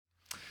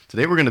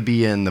Today we're going to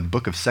be in the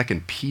book of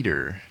 2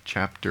 Peter,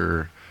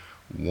 chapter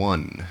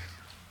 1.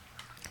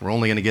 We're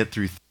only going to get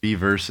through 3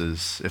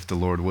 verses, if the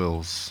Lord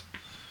wills.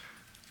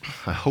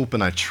 I hope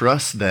and I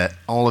trust that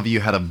all of you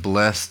had a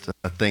blessed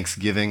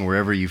Thanksgiving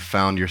wherever you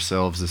found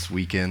yourselves this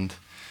weekend,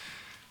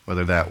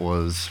 whether that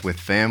was with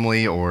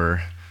family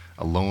or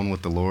alone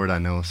with the Lord. I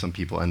know some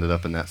people ended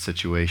up in that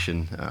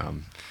situation.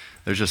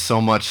 There's just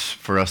so much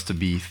for us to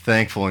be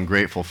thankful and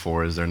grateful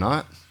for, is there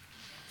not?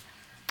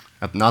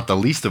 Not the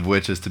least of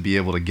which is to be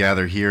able to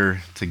gather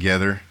here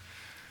together.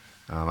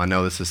 I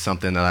know this is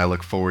something that I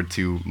look forward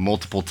to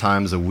multiple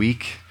times a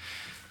week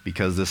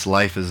because this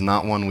life is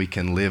not one we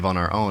can live on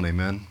our own,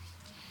 amen?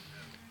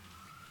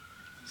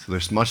 So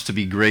there's much to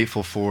be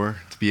grateful for,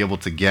 to be able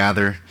to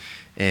gather,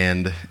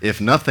 and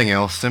if nothing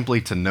else, simply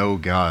to know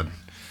God,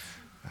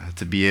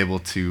 to be able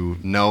to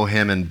know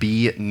Him and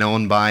be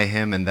known by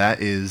Him, and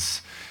that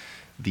is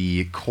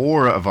the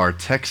core of our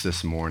text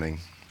this morning.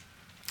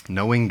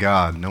 Knowing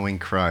God, knowing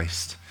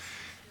Christ.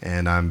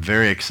 And I'm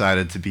very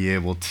excited to be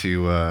able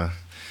to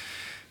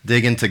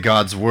dig into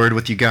God's Word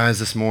with you guys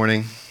this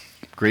morning.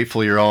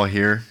 Grateful you're all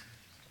here.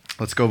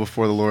 Let's go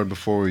before the Lord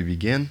before we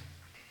begin.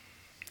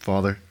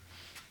 Father,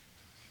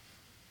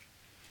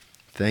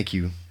 thank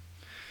you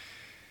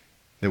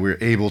that we're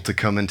able to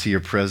come into your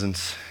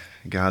presence.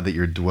 God, that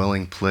your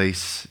dwelling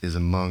place is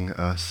among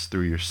us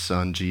through your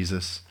Son,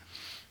 Jesus.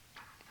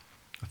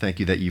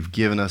 Thank you that you've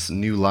given us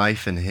new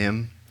life in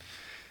Him,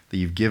 that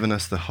you've given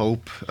us the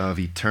hope of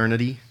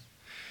eternity,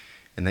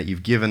 and that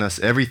you've given us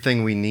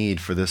everything we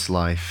need for this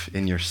life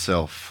in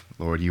yourself.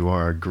 Lord, you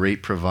are a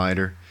great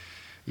provider.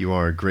 You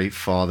are a great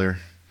Father,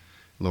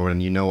 Lord,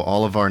 and you know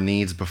all of our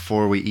needs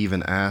before we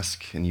even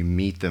ask, and you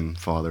meet them,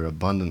 Father,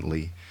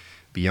 abundantly,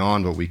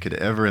 beyond what we could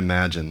ever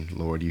imagine,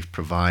 Lord. You've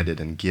provided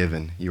and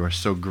given. You are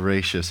so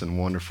gracious and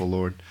wonderful,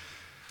 Lord.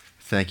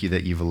 Thank you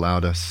that you've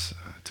allowed us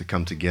to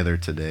come together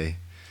today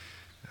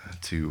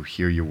to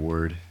hear your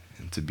word,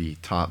 and to be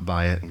taught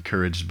by it,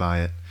 encouraged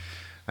by it.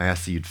 I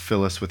ask that you'd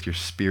fill us with your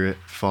Spirit,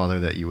 Father,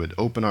 that you would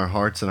open our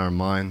hearts and our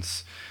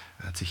minds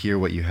to hear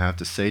what you have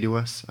to say to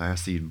us. I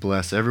ask that you'd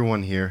bless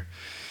everyone here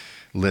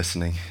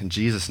listening. In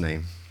Jesus'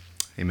 name,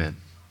 amen.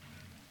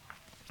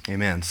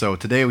 Amen. So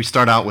today we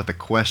start out with a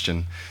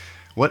question.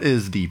 What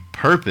is the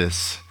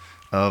purpose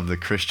of the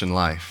Christian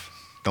life?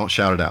 Don't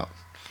shout it out.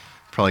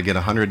 Probably get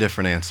 100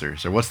 different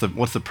answers. Or what's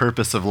the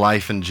purpose of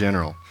life in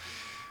general?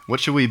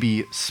 What should we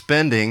be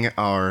spending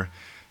our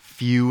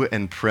few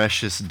and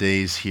precious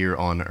days here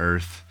on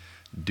earth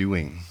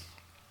doing?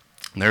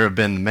 There have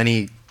been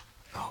many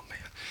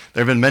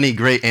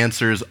great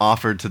answers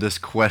offered to this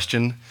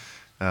question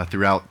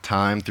throughout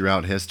time,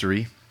 throughout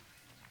history.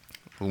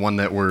 The one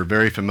that we're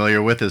very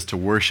familiar with is to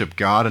worship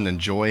God and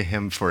enjoy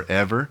Him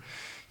forever.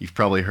 You've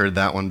probably heard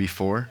that one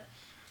before.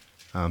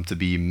 To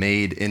be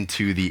made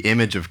into the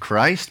image of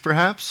Christ,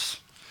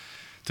 perhaps.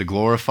 To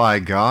glorify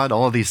God.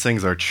 All of these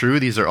things are true.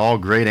 These are all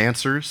great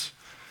answers.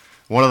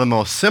 One of the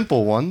most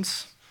simple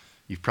ones,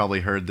 you've probably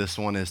heard this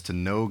one, is to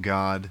know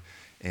God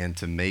and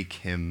to make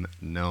Him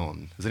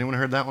known. Has anyone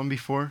heard that one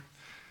before?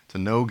 To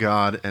know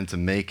God and to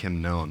make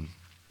Him known.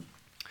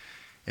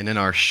 And in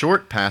our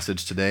short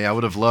passage today, I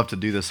would have loved to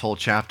do this whole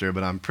chapter,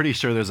 but I'm pretty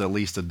sure there's at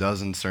least a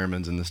dozen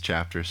sermons in this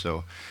chapter,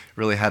 so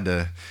really had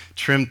to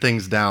trim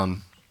things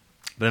down.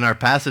 But in our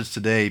passage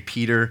today,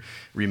 Peter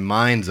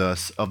reminds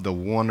us of the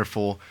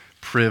wonderful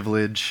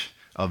privilege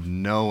of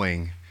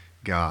knowing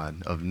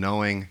God, of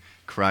knowing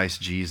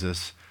Christ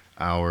Jesus,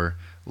 our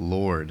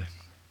Lord.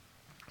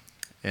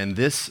 And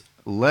this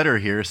letter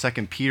here, 2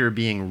 Peter,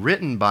 being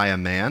written by a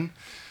man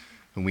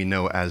whom we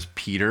know as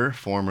Peter,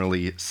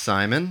 formerly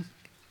Simon,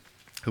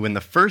 who in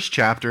the first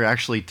chapter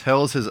actually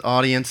tells his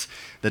audience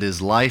that his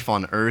life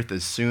on earth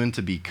is soon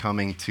to be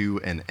coming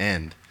to an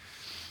end.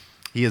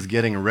 He is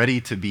getting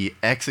ready to be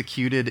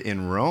executed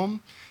in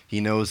Rome. He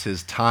knows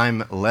his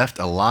time left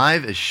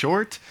alive is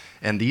short,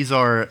 and these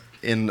are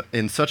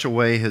in such a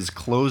way his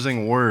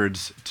closing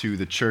words to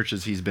the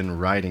churches he's been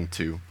writing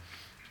to.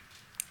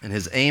 And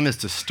his aim is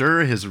to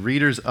stir his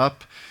readers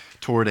up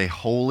toward a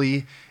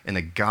holy and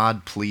a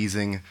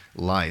God-pleasing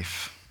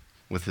life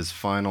with his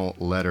final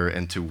letter,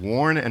 and to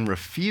warn and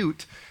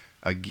refute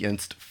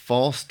against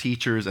false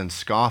teachers and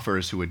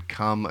scoffers who would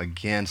come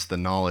against the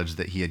knowledge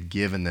that he had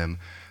given them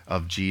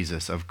of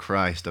Jesus, of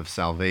Christ, of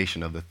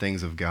salvation, of the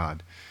things of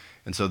God.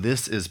 And so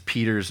this is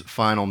Peter's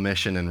final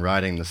mission in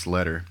writing this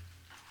letter.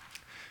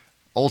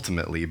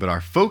 Ultimately, but our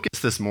focus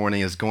this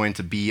morning is going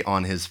to be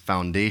on his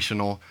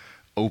foundational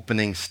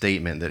opening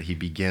statement that he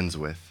begins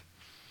with.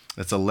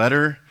 It's a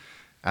letter,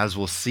 as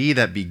we'll see,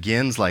 that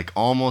begins like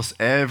almost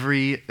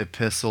every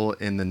epistle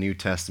in the New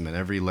Testament,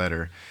 every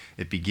letter.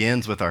 It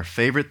begins with our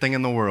favorite thing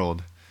in the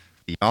world,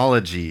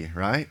 theology,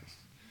 right?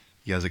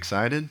 You guys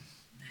excited?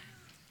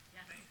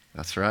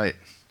 That's right.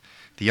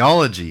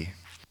 Theology,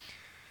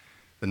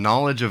 the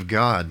knowledge of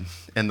God.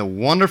 And the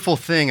wonderful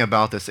thing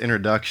about this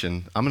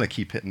introduction, I'm going to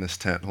keep hitting this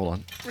tent. Hold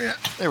on.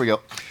 There we go.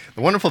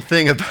 The wonderful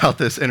thing about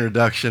this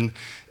introduction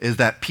is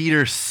that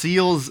Peter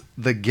seals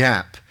the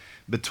gap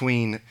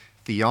between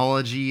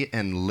theology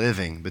and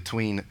living,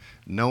 between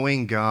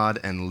knowing God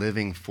and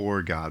living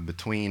for God,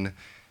 between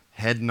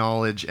head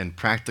knowledge and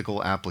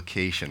practical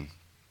application.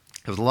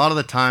 Because a lot of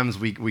the times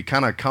we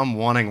kind of come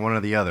wanting one or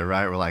the other,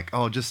 right? We're like,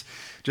 oh, just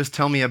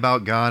tell me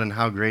about God and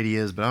how great he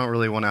is, but I don't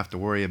really want to have to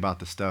worry about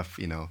the stuff,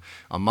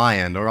 on my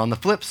end. Or on the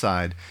flip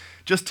side,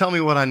 just tell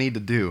me what I need to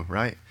do,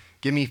 right?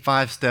 Give me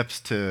 5 steps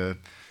to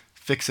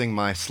fixing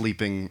my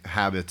sleeping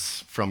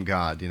habits from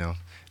God,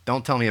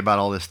 Don't tell me about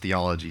all this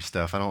theology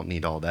stuff. I don't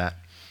need all that.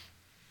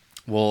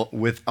 Well,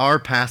 with our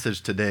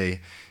passage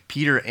today,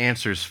 Peter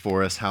answers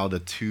for us how the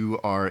two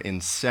are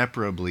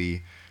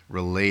inseparably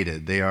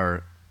related. They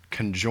are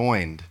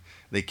conjoined.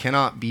 They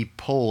cannot be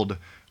pulled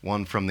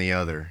one from the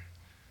other.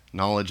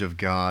 Knowledge of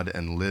God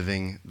and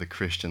living the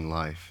Christian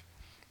life.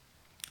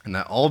 And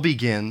that all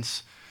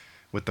begins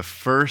with the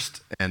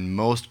first and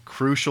most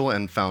crucial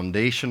and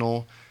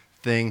foundational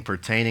thing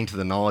pertaining to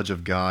the knowledge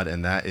of God,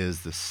 and that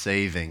is the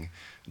saving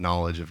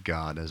knowledge of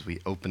God. As we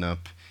open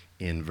up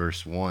in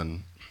verse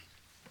 1,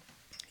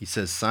 he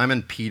says,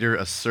 Simon Peter,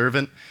 a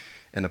servant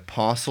and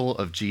apostle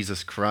of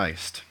Jesus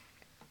Christ.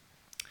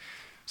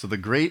 So the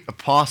great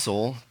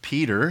apostle,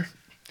 Peter,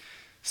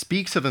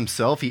 speaks of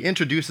himself. He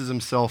introduces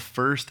himself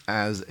first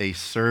as a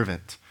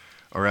servant,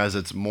 or as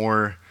it's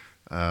more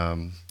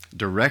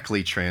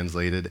directly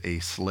translated, a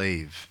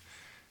slave.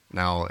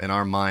 Now, in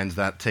our minds,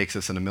 that takes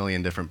us in a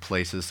million different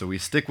places, so we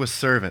stick with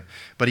servant.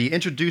 But he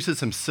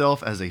introduces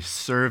himself as a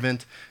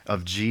servant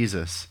of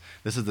Jesus.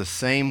 This is the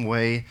same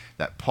way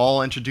that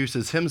Paul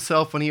introduces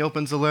himself when he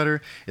opens the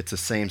letter. It's the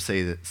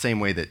same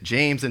way that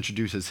James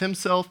introduces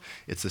himself.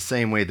 It's the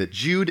same way that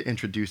Jude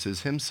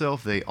introduces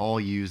himself. They all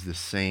use the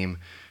same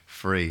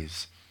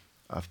phrase,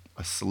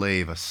 a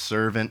slave, a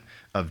servant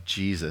of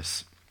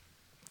Jesus.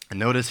 And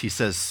notice he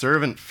says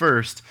servant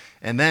first,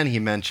 and then he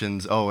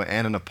mentions,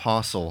 and an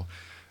apostle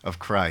of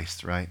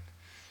Christ, right?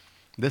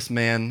 This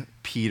man,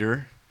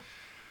 Peter,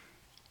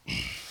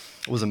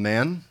 was a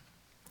man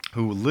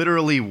who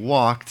literally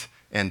walked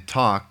and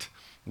talked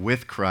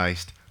with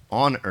Christ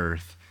on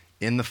earth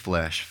in the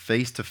flesh,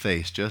 face to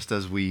face, just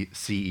as we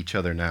see each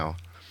other now.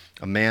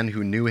 A man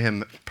who knew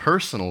him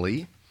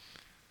personally,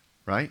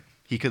 right?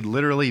 He could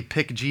literally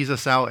pick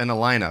Jesus out in a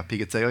lineup. He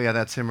could say, oh yeah,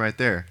 that's him right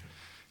there.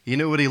 He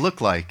knew what he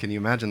looked like. Can you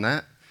imagine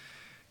that?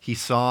 He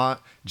saw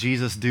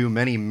Jesus do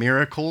many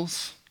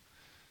miracles.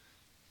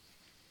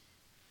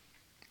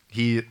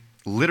 He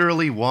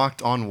literally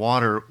walked on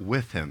water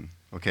with him.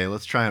 Okay,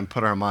 let's try and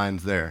put our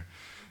minds there.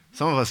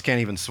 Some of us can't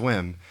even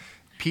swim.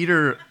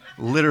 Peter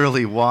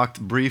literally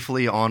walked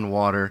briefly on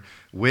water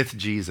with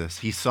Jesus.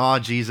 He saw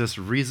Jesus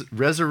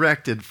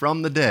resurrected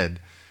from the dead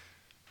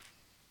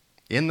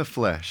in the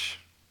flesh.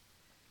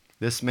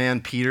 This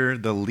man, Peter,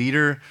 the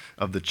leader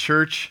of the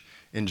church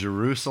in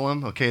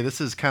Jerusalem, okay, this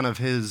is kind of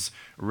his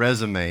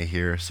resume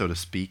here, so to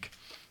speak.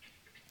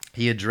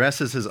 He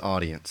addresses his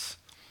audience.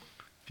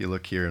 If you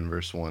look here in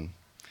verse 1.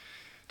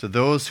 To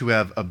those who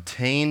have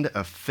obtained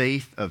a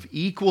faith of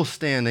equal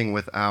standing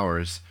with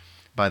ours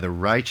by the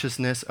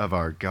righteousness of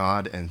our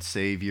God and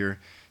Savior,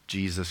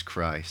 Jesus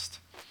Christ.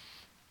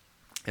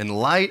 In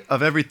light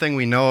of everything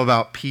we know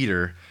about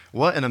Peter,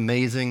 what an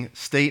amazing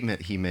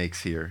statement he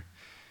makes here.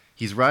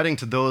 He's writing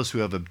to those who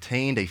have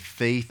obtained a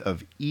faith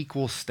of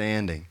equal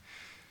standing.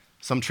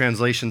 Some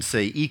translations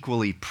say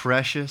equally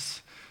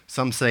precious.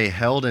 Some say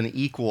held in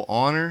equal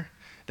honor.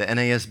 The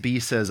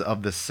NASB says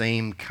of the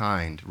same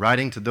kind,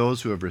 writing to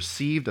those who have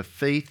received a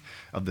faith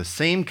of the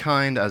same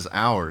kind as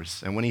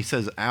ours. And when he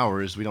says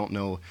ours, we don't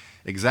know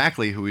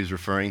exactly who he's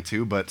referring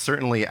to, but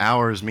certainly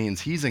ours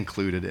means he's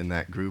included in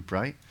that group,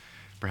 right?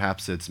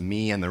 Perhaps it's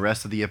me and the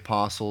rest of the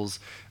apostles,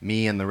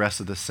 me and the rest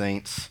of the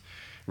saints.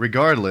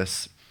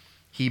 Regardless,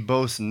 he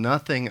boasts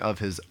nothing of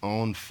his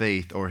own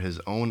faith or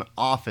his own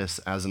office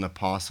as an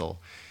apostle.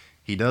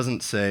 He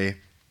doesn't say,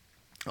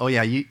 oh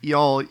yeah,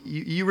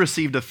 you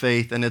received a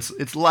faith and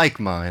it's like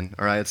mine,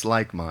 all right? It's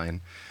like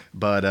mine,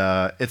 but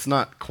it's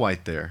not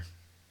quite there.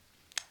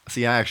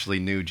 See, I actually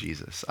knew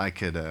Jesus. I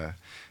could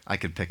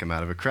pick him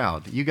out of a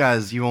crowd. You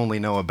guys, you only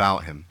know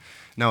about him.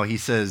 No, he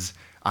says,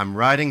 I'm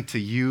writing to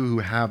you who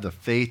have the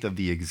faith of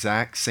the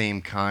exact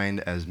same kind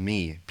as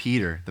me,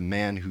 Peter, the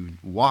man who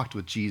walked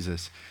with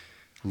Jesus,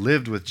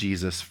 lived with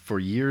Jesus for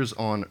years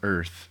on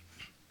earth.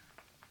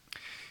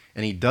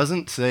 And he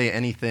doesn't say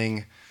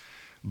anything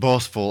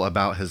boastful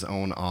about his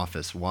own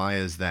office. Why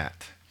is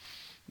that?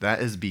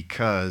 That is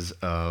because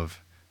of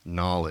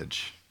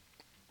knowledge.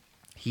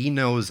 He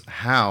knows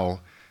how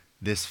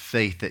this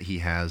faith that he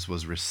has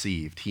was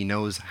received. He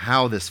knows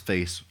how this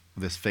faith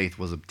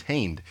was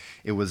obtained.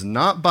 It was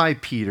not by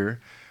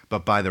Peter,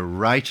 but by the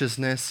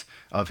righteousness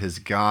of his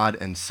God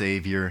and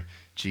Savior,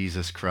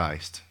 Jesus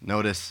Christ.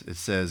 Notice it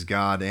says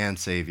God and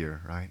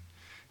Savior, right?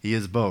 He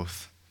is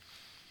both.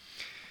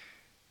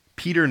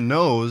 Peter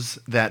knows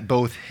that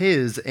both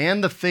his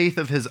and the faith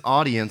of his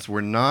audience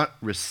were not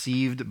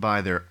received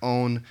by their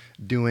own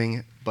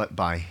doing, but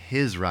by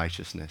his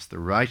righteousness, the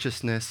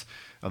righteousness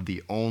of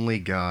the only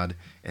God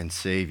and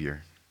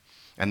Savior.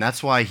 And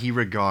that's why he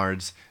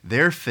regards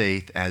their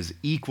faith as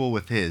equal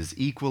with his,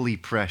 equally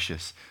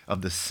precious,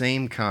 of the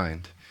same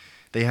kind.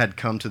 They had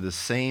come to the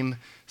same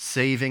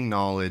saving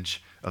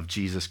knowledge of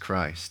Jesus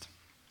Christ.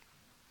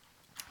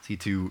 See,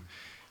 to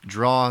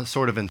draw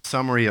sort of in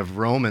summary of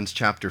Romans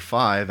chapter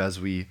 5, as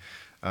we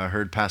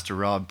heard Pastor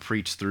Rob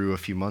preach through a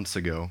few months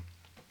ago,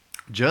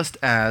 just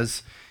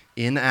as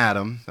in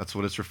Adam, that's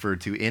what it's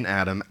referred to, in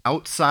Adam,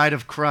 outside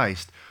of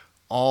Christ,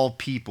 all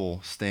people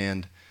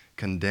stand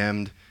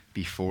condemned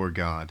before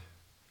God.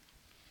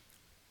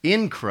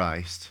 In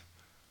Christ,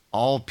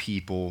 all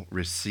people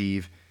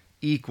receive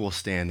equal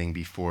standing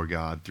before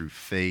God through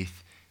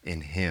faith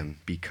in him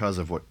because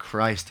of what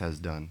Christ has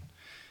done.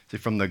 See,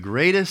 from the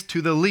greatest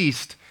to the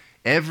least,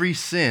 every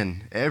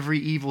sin, every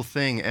evil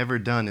thing ever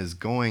done is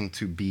going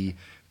to be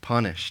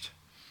punished.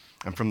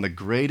 And from the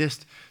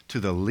greatest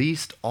to the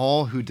least,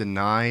 all who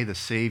deny the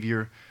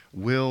Savior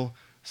will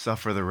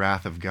suffer the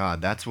wrath of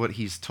God. That's what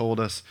he's told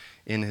us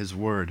in his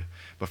word.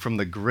 But from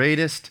the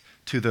greatest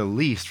to the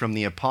least, from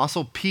the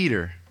Apostle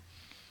Peter,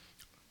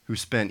 who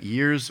spent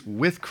years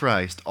with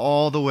Christ,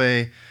 all the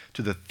way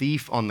to the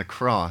thief on the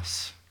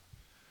cross,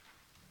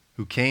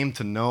 who came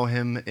to know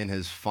him in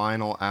his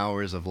final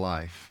hours of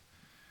life,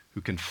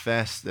 who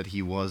confessed that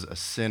he was a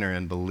sinner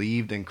and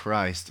believed in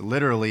Christ,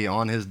 literally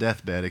on his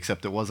deathbed,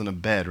 except it wasn't a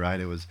bed, right?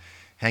 It was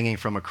hanging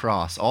from a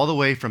cross. All the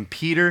way from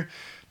Peter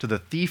to the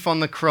thief on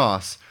the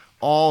cross,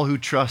 all who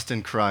trust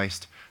in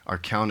Christ are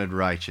counted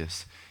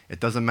righteous. It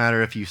doesn't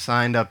matter if you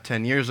signed up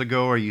 10 years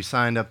ago or you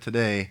signed up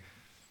today.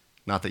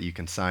 Not that you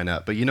can sign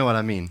up, but you know what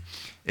I mean.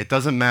 It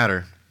doesn't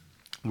matter.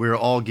 We're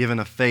all given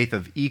a faith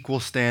of equal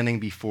standing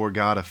before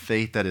God, a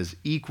faith that is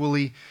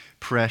equally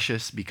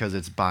precious because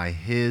it's by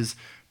his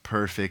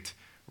perfect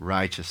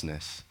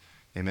righteousness.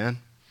 Amen?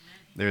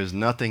 There is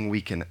nothing we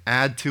can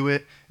add to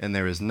it, and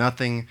there is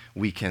nothing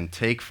we can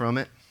take from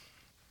it.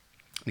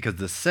 Because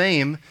the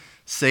same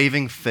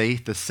saving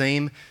faith, the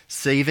same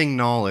saving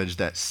knowledge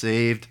that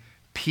saved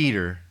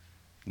Peter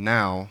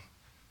now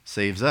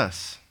saves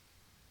us.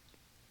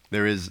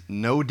 There is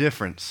no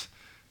difference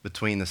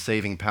between the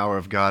saving power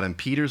of God in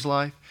Peter's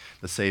life,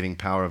 the saving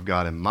power of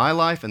God in my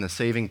life, and the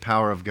saving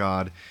power of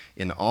God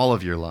in all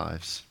of your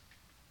lives.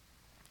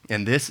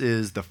 And this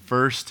is the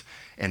first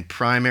and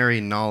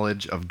primary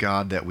knowledge of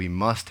God that we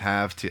must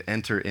have to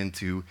enter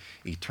into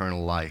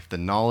eternal life. The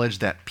knowledge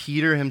that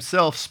Peter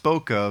himself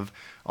spoke of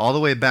all the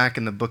way back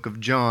in the book of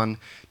John,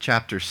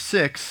 chapter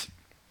 6.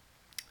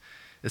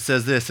 It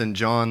says this in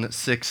John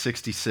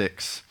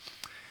 6:66.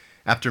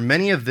 After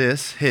many of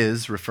this,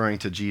 referring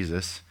to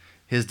Jesus,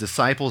 his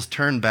disciples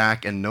turned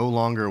back and no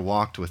longer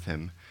walked with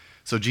him.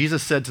 So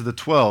Jesus said to the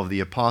 12, the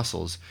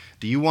apostles,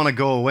 "Do you want to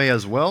go away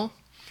as well?"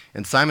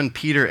 And Simon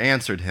Peter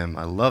answered him,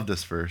 I love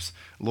this verse,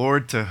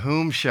 "Lord, to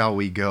whom shall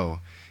we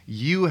go?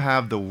 You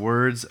have the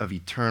words of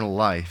eternal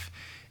life,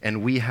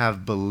 and we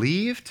have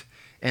believed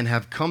and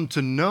have come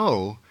to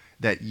know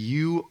that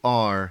you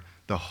are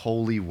the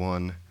Holy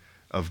One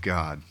of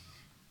God."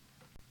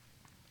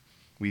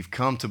 We've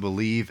come to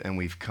believe and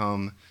we've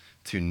come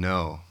to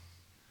know.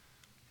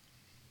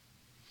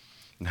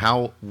 And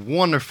how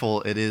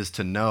wonderful it is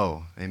to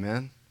know,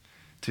 amen?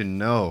 To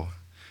know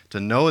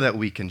that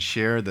we can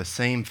share the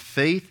same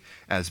faith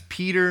as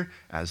Peter,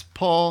 as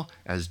Paul,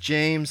 as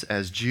James,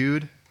 as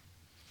Jude.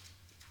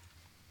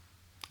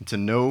 And to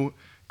know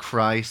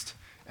Christ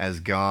as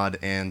God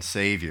and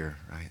Savior,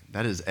 right?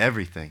 That is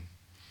everything.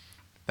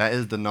 That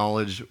is the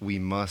knowledge we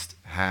must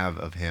have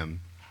of him.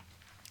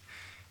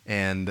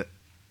 And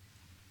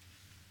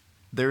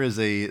there is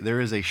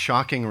a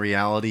shocking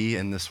reality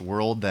in this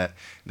world that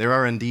there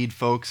are indeed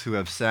folks who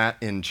have sat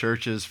in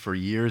churches for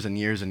years and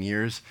years and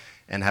years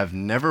and have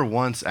never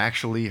once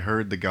actually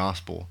heard the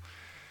gospel.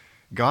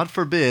 God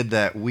forbid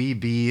that we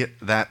be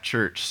that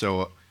church.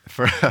 So,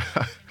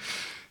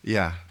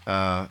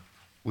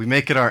 we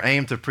make it our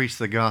aim to preach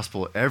the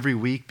gospel every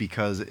week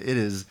because it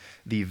is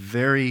the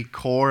very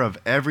core of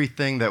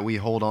everything that we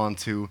hold on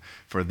to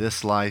for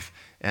this life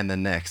and the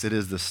next. It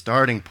is the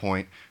starting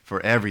point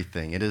for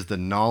everything. It is the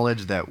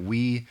knowledge that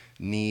we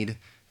need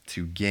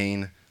to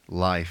gain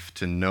life,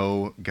 to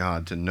know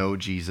God, to know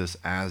Jesus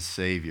as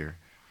Savior.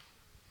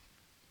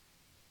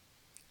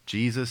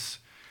 Jesus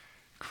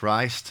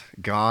Christ,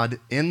 God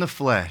in the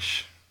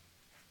flesh,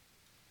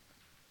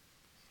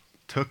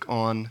 took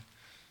on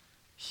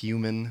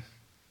human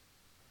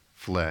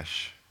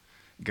flesh.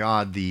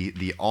 God,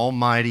 the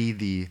Almighty,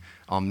 the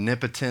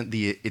omnipotent,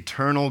 the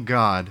eternal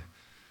God,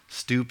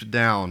 stooped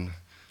down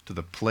to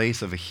the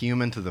place of a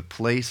human, to the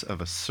place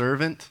of a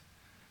servant,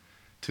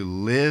 to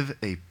live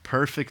a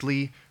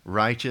perfectly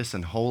righteous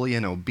and holy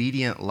and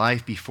obedient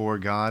life before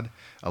God,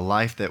 a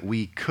life that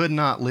we could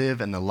not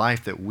live and the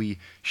life that we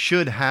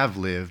should have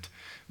lived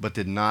but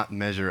did not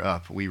measure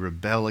up. We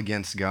rebel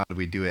against God.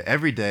 We do it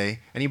every day.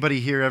 Anybody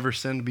here ever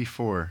sinned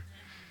before?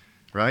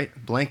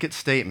 Right? Blanket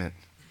statement.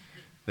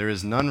 There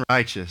is none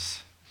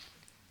righteous.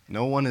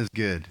 No one is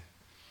good.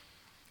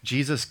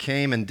 Jesus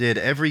came and did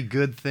every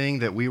good thing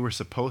that we were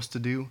supposed to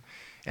do.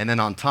 And then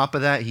on top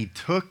of that, he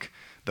took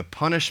the the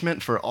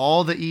punishment for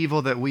all the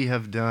evil that we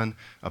have done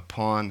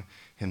upon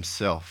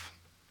himself,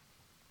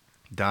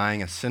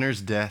 dying a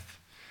sinner's death,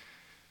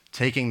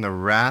 taking the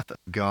wrath of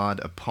God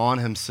upon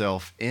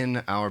himself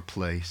in our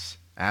place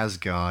as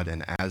God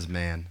and as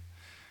man,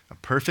 a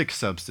perfect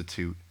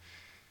substitute.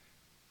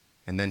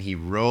 And then he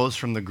rose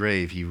from the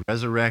grave. He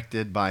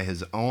resurrected by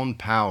his own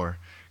power,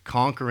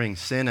 conquering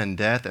sin and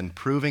death and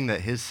proving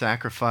that his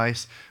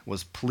sacrifice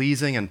was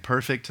pleasing and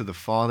perfect to the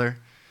Father.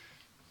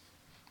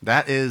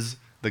 That is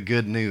the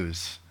good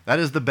news. That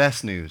is the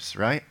best news,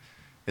 right?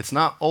 It's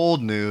not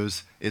old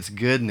news, it's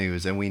good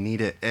news, and we need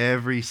it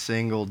every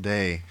single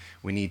day.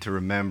 We need to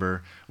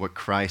remember what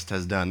Christ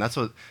has done. That's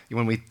what,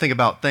 when we think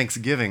about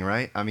Thanksgiving,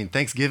 right? I mean,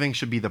 Thanksgiving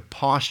should be the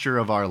posture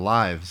of our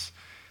lives.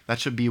 That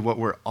should be what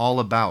we're all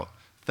about,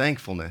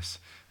 thankfulness,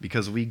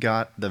 because we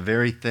got the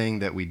very thing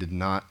that we did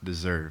not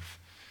deserve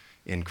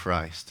in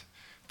Christ,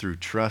 through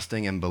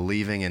trusting and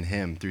believing in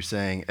him, through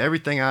saying,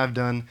 everything I've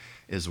done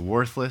is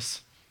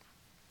worthless.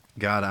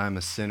 God, I'm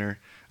a sinner.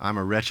 I'm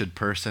a wretched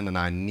person, and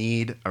I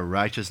need a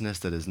righteousness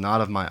that is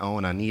not of my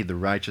own. I need the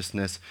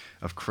righteousness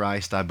of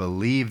Christ. I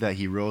believe that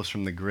he rose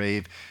from the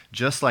grave,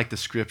 just like the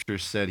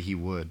scriptures said he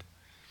would.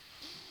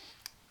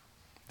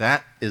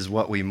 That is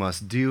what we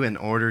must do in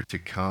order to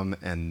come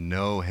and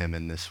know him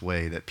in this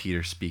way that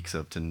Peter speaks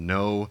of, to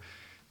know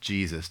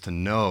Jesus, to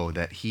know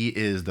that he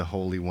is the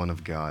Holy One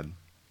of God.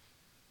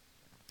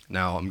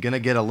 Now, I'm going to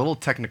get a little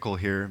technical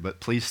here, but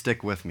please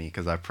stick with me,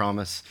 because I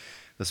promise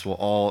this will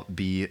all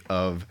be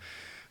of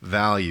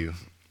value.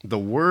 The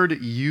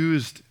word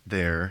used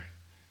there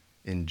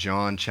in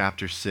John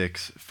chapter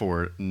 6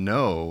 for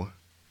know,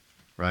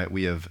 right?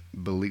 We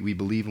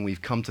believe and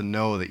we've come to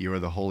know that you are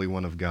the Holy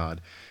One of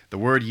God. The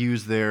word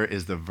used there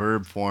is the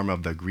verb form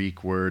of the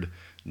Greek word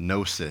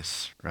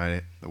gnosis,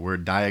 right? The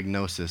word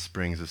diagnosis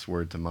brings this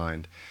word to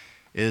mind.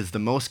 It is the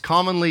most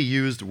commonly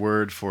used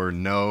word for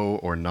know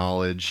or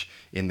knowledge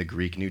in the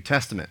Greek New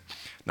Testament.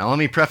 Now let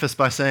me preface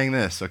by saying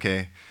this,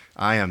 okay?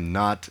 I am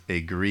not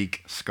a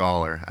Greek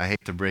scholar. I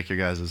hate to break your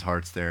guys'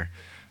 hearts there.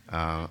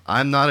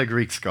 I'm not a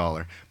Greek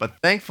scholar. But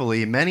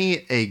thankfully,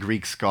 many a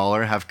Greek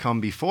scholar have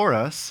come before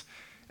us,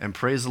 and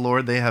praise the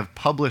Lord, they have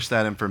published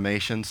that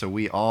information, so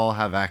we all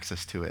have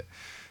access to it.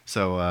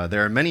 So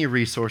there are many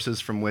resources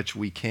from which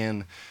we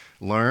can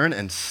learn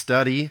and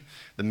study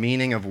the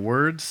meaning of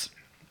words.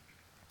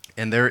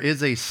 And there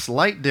is a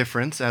slight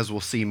difference, as we'll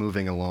see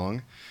moving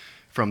along,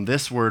 from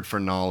this word for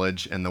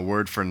knowledge and the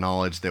word for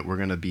knowledge that we're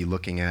going to be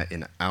looking at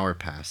in our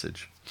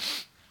passage.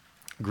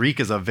 Greek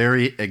is a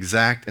very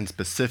exact and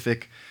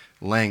specific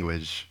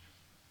language.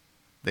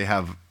 They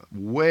have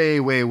way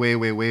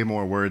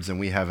more words than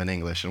we have in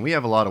English, and we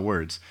have a lot of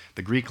words.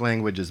 The Greek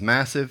language is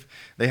massive.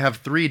 They have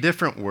 3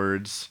 different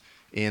words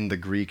in the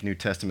Greek New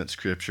Testament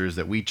scriptures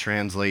that we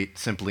translate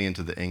simply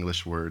into the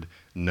English word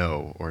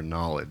know or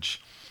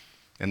knowledge.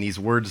 And these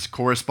words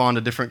correspond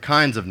to different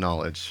kinds of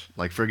knowledge.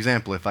 Like, for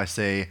example, if I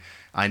say,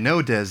 I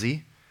know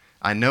Desi,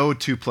 I know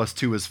 2 +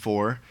 2 is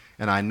 4,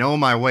 and I know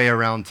my way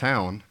around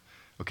town.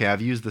 Okay,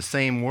 I've used the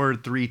same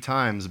word 3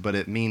 times, but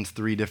it means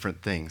 3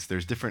 different things.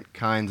 There's different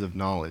kinds of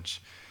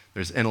knowledge.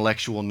 There's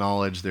intellectual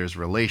knowledge, there's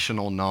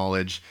relational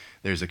knowledge,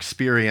 there's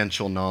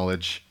experiential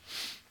knowledge.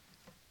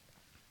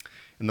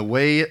 And the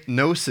way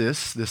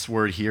gnosis, this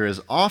word here,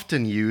 is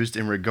often used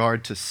in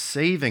regard to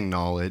saving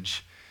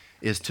knowledge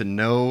is to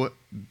know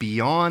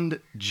beyond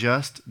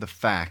just the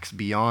facts,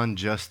 beyond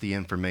just the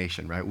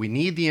information, right? We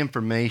need the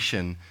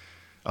information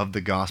of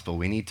the gospel.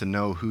 We need to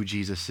know who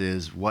Jesus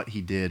is, what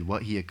he did,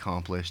 what he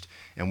accomplished,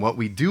 and what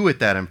we do with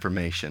that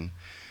information.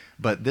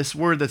 But this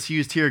word that's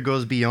used here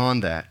goes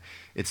beyond that.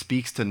 It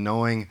speaks to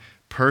knowing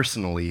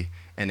personally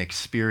and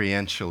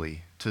experientially,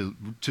 to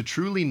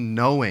truly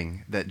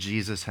knowing that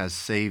Jesus has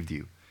saved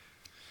you,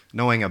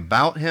 knowing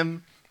about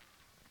him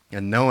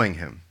and knowing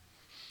him.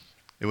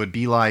 It would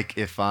be like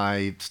if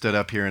I stood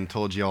up here and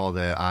told you all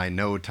that I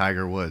know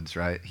Tiger Woods,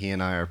 right? He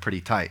and I are pretty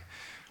tight.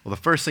 Well,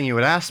 the first thing you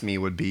would ask me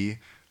would be,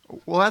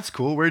 well, that's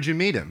cool. Where'd you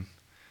meet him?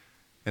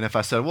 And if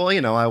I said, well,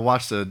 I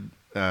watched a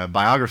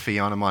biography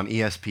on him on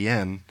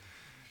ESPN,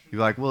 you'd be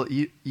like, well,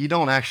 you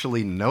don't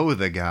actually know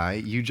the guy.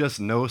 You just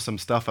know some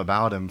stuff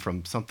about him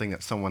from something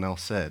that someone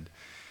else said.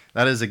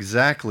 That is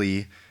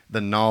exactly the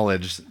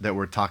knowledge that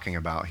we're talking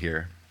about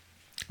here.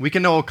 We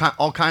can know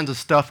all kinds of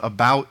stuff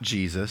about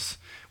Jesus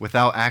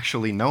without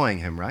actually knowing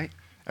him, right?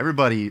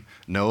 Everybody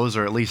knows,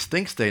 or at least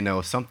thinks they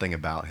know something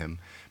about him,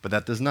 but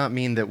that does not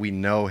mean that we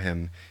know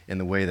him in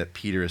the way that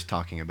Peter is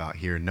talking about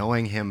here,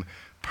 knowing him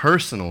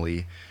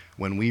personally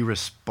when we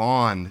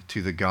respond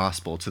to the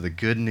gospel, to the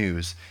good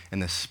news,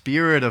 and the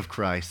Spirit of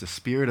Christ, the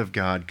Spirit of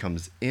God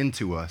comes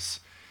into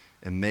us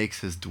and makes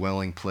his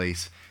dwelling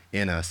place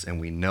in us, and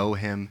we know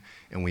him,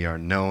 and we are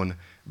known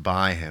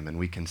by him, and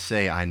we can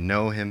say, I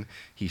know him,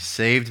 he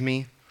saved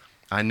me,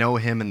 I know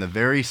him in the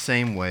very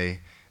same way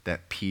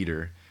that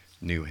Peter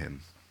knew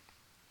him.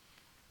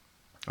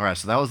 All right,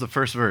 so that was the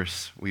first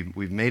verse.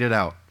 We've made it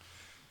out.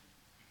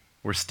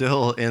 We're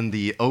still in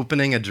the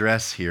opening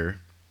address here,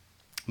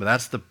 but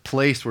that's the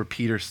place where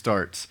Peter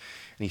starts.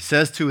 And he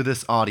says to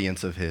this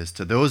audience of his,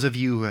 to those of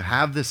you who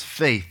have this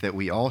faith that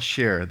we all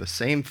share, the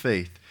same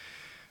faith,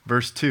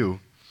 verse 2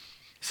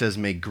 says,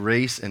 may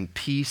grace and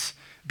peace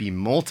be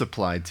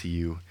multiplied to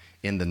you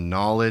in the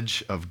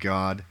knowledge of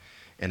God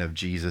and of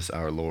Jesus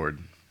our Lord.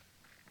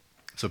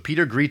 So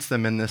Peter greets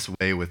them in this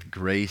way with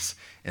grace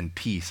and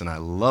peace, and I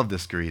love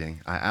this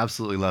greeting. I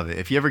absolutely love it.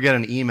 If you ever get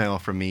an email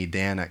from me,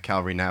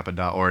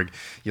 dan@calvarynapa.org,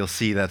 you'll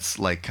see that's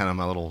like kind of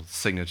my little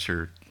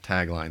signature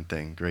tagline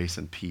thing, grace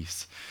and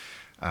peace.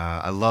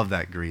 I love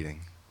that greeting.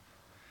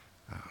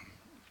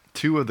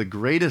 Two of the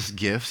greatest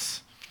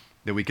gifts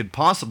that we could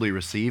possibly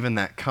receive and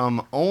that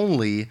come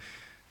only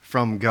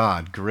from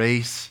God,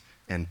 grace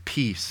and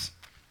peace.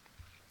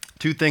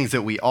 Two things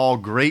that we all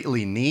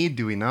greatly need,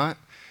 do we not?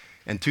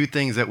 And two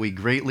things that we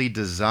greatly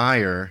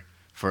desire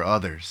for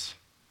others.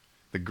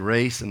 The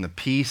grace and the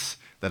peace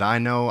that I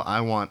know, I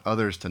want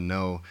others to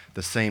know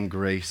the same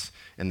grace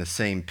and the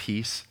same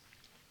peace.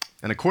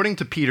 And according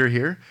to Peter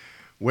here,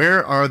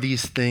 where are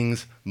these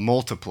things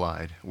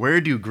multiplied?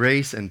 Where do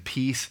grace and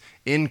peace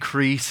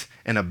increase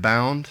and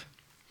abound?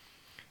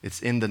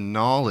 It's in the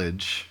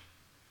knowledge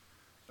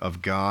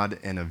of God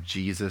and of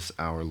Jesus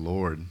our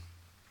Lord.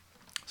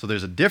 So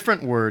there's a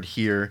different word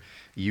here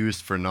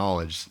used for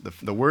knowledge.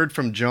 The word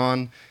from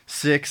John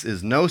 6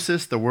 is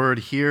gnosis. The word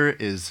here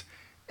is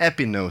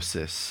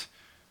epignosis.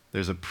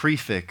 There's a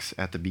prefix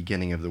at the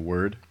beginning of the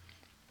word.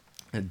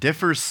 It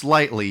differs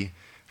slightly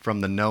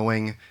from the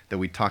knowing that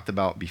we talked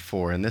about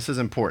before, and this is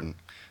important.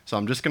 So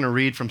I'm just going to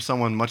read from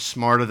someone much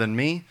smarter than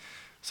me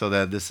so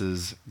that this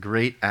is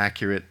great,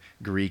 accurate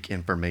Greek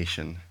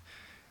information.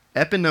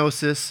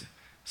 Epignosis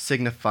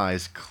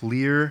signifies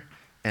clear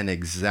and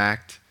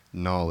exact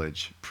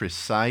knowledge,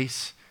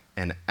 precise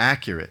and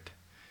accurate,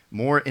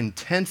 more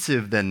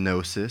intensive than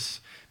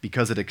gnosis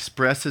because it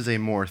expresses a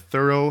more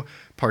thorough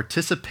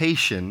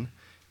participation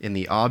in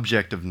the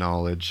object of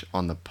knowledge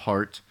on the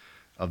part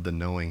of the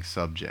knowing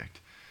subject.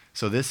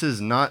 So this is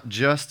not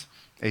just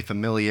a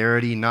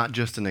familiarity, not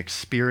just an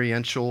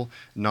experiential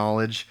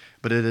knowledge,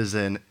 but it is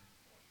an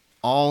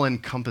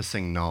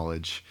all-encompassing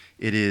knowledge.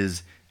 It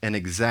is an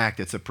exact,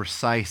 it's a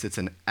precise, it's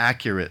an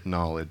accurate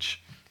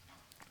knowledge.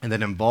 And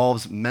that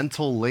involves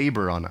mental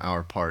labor on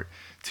our part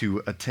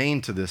to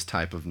attain to this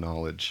type of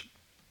knowledge.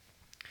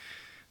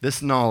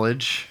 This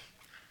knowledge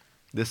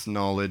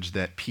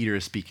that Peter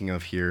is speaking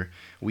of here,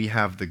 we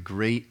have the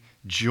great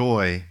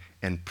joy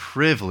and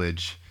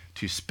privilege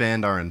to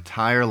spend our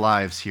entire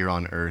lives here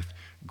on earth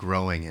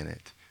growing in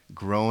it,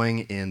 growing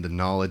in the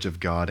knowledge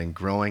of God and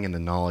growing in the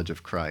knowledge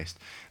of Christ.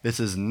 This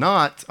is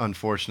not,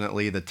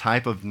 unfortunately, the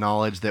type of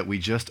knowledge that we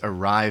just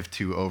arrive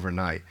to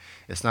overnight.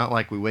 It's not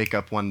like we wake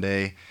up one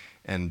day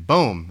and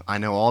boom, I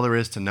know all there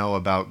is to know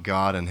about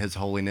God and His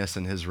holiness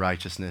and His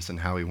righteousness and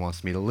how He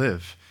wants me to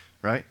live,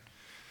 right?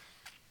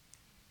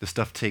 This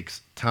stuff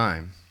takes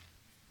time.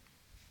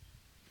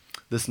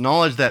 This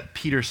knowledge that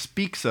Peter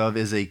speaks of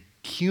is a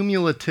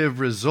cumulative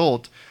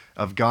result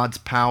of God's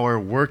power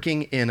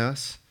working in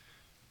us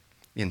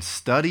in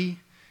study,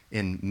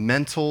 in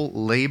mental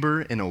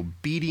labor, in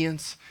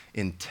obedience,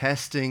 in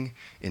testing,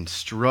 in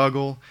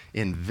struggle,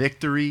 in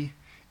victory,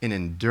 in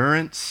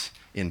endurance,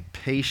 in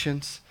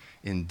patience,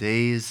 in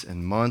days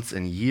and months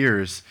and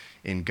years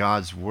in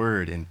God's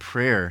word, in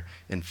prayer,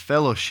 in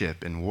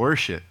fellowship, in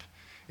worship.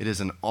 It is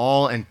an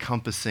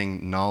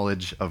all-encompassing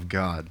knowledge of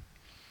God.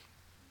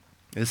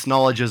 This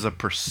knowledge is a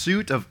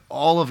pursuit of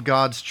all of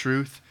God's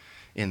truth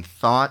in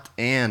thought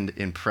and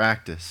in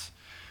practice,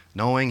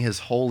 knowing His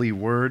holy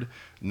word,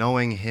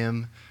 knowing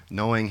Him,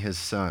 knowing His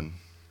Son.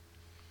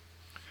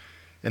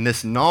 And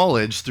this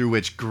knowledge through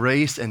which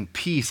grace and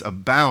peace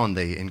abound,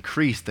 they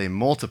increase, they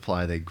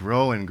multiply, they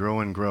grow and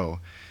grow and grow,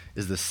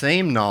 is the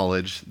same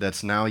knowledge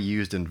that's now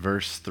used in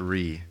verse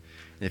 3.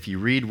 And if you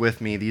read with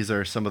me, these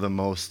are some of the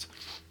most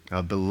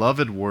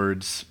beloved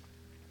words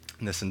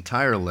in this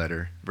entire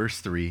letter. Verse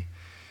 3,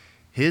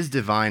 His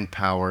divine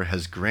power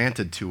has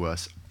granted to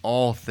us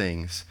all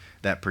things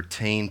that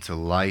pertain to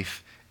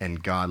life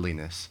and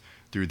godliness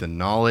through the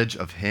knowledge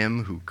of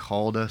Him who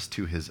called us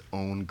to His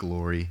own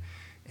glory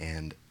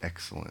and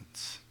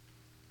excellence.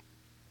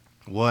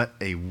 What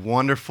a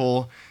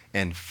wonderful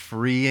and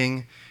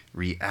freeing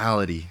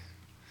reality.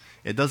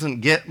 It doesn't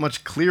get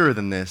much clearer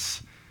than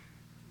this.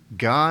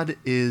 God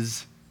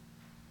is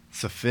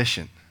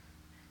sufficient.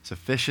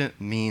 Sufficient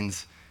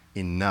means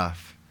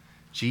enough.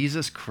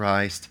 Jesus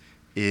Christ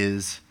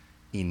is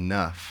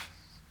enough.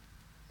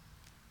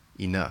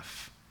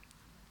 Enough.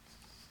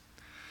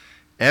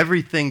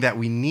 Everything that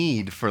we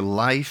need for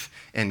life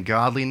and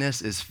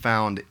godliness is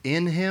found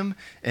in Him,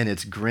 and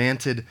it's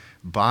granted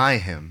by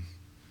Him.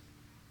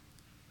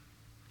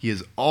 He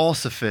is all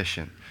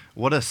sufficient.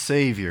 What a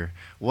Savior.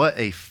 What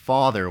a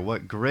Father.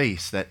 What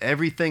grace that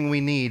everything we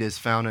need is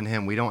found in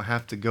Him. We don't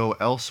have to go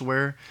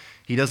elsewhere.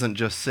 He doesn't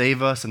just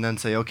save us and then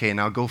say, okay,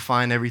 now go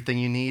find everything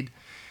you need.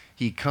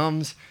 He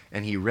comes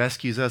and He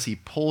rescues us. He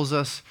pulls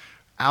us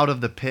out of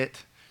the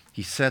pit.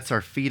 He sets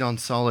our feet on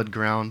solid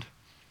ground.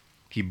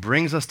 He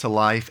brings us to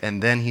life,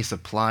 and then He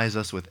supplies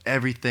us with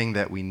everything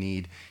that we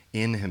need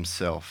in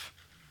Himself.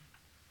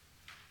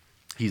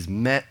 He's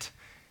met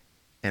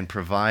and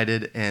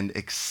provided and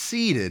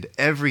exceeded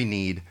every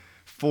need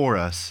for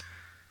us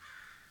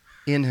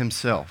in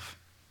himself.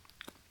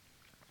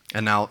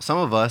 And now, some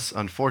of us,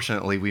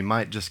 unfortunately, we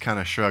might just kind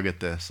of shrug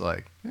at this,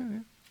 like, yeah,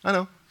 I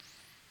know.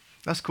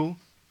 That's cool.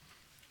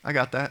 I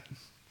got that.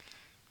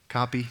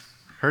 Copy.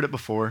 Heard it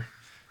before.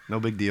 No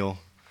big deal.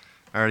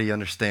 I already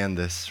understand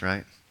this,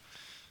 right?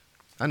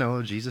 I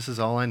know, Jesus is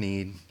all I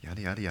need.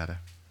 Yada, yada, yada.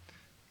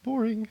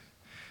 Boring.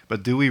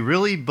 But do we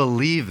really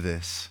believe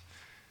this?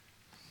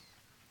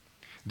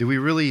 Do we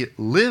really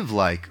live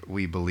like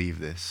we believe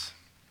this?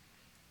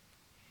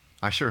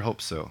 I sure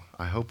hope so.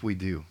 I hope we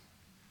do.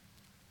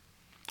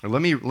 Or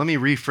let me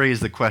rephrase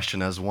the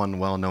question as one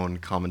well-known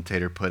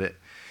commentator put it.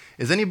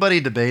 Is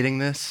anybody debating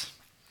this?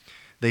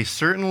 They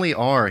certainly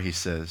are, he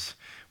says.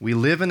 We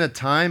live in a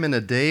time and a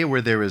day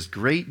where there is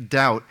great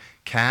doubt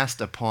cast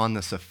upon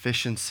the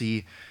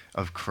sufficiency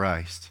of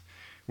Christ,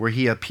 where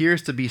he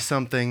appears to be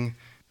something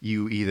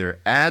you either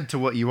add to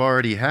what you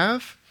already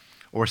have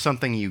or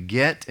something you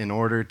get in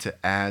order to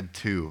add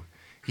to.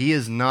 He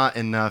is not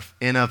enough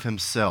in of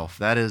himself.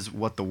 That is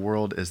what the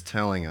world is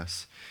telling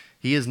us.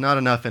 He is not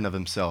enough in of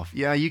himself.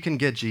 Yeah, you can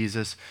get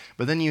Jesus,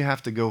 but then you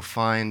have to go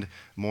find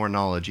more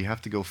knowledge. You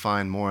have to go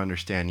find more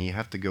understanding. You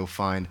have to go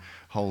find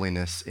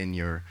holiness in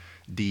your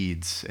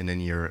deeds and in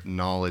your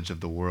knowledge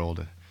of the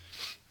world.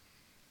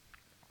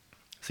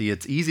 See,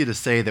 it's easy to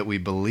say that we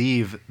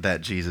believe that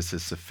Jesus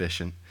is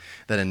sufficient,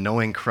 that in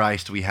knowing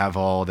Christ we have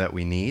all that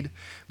we need,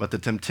 but the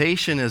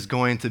temptation is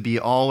going to be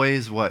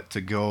always what?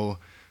 To go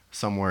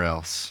somewhere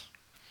else,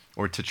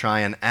 or to try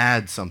and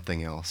add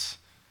something else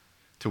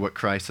to what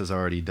Christ has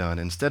already done.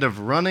 Instead of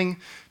running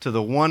to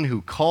the one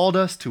who called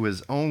us to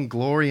his own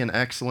glory and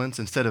excellence,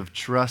 instead of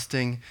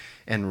trusting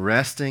and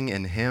resting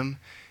in him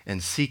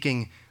and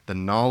seeking the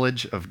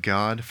knowledge of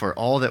God for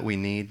all that we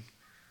need,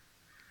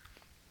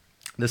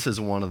 this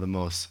is one of the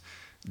most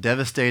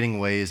devastating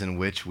ways in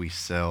which we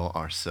sell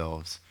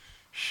ourselves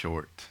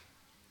short.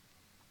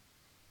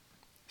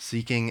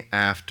 Seeking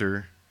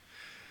after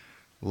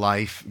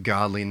life,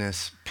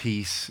 godliness,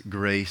 peace,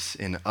 grace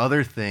in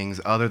other things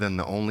other than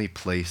the only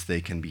place they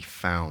can be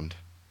found.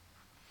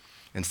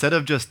 Instead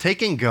of just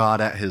taking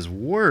God at his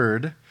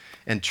word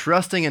and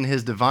trusting in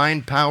his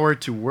divine power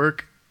to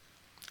work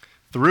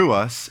through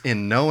us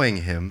in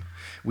knowing him,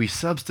 we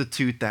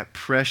substitute that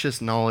precious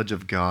knowledge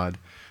of God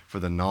for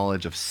the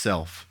knowledge of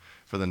self,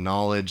 for the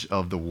knowledge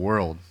of the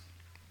world.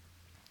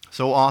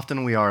 So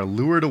often we are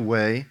lured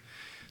away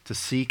to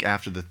seek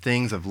after the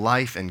things of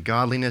life and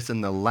godliness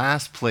in the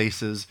last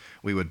places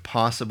we would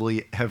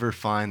possibly ever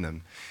find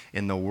them,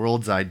 in the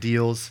world's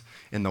ideals,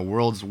 in the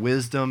world's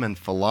wisdom and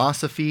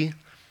philosophy,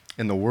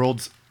 in the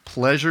world's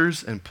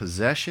pleasures and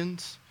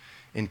possessions,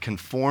 in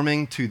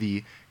conforming to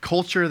the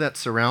culture that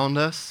surrounds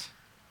us.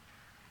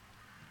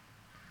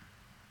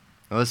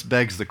 Now, this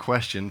begs the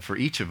question for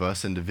each of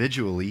us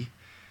individually,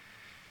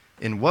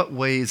 in what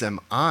ways am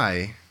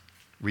I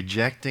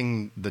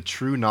rejecting the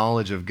true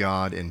knowledge of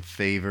God in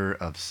favor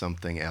of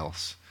something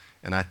else?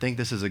 And I think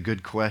this is a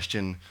good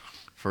question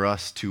for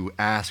us to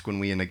ask when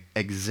we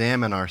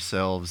examine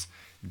ourselves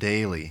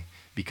daily,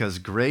 because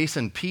grace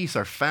and peace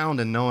are found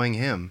in knowing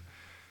him.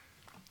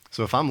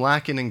 So if I'm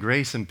lacking in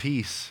grace and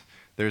peace,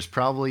 there's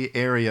probably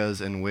areas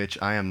in which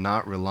I am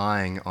not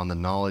relying on the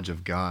knowledge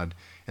of God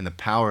and the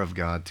power of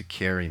God to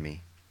carry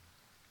me.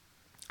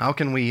 How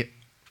can we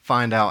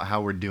find out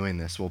how we're doing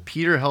this? Well,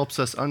 Peter helps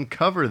us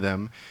uncover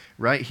them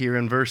right here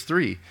in verse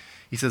 3.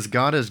 He says,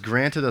 God has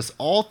granted us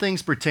all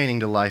things pertaining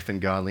to life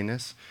and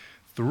godliness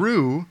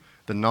through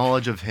the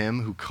knowledge of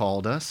him who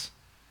called us.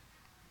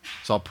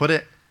 So I'll put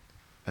it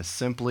as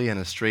simply and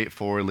as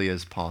straightforwardly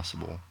as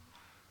possible.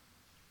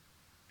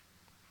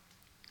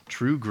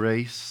 True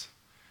grace,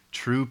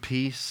 true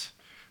peace,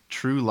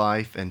 true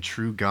life, and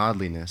true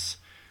godliness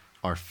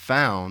are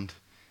found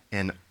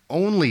and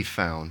only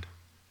found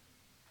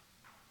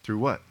through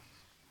what?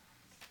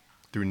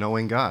 Through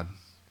knowing God.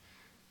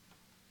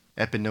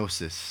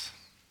 Epinosis.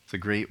 It's a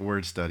great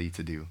word study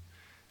to do.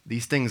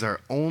 These things are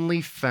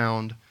only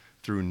found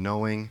through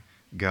knowing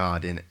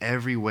God in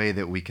every way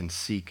that we can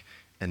seek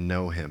and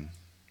know him.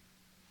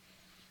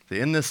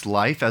 In this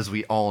life, as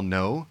we all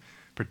know,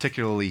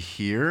 particularly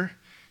here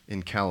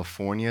in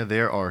California,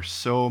 there are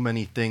so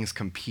many things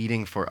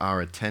competing for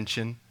our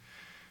attention,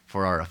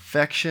 for our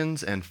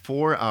affections, and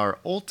for our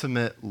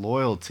ultimate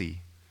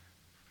loyalty.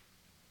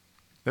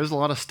 There's a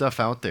lot of stuff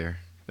out there.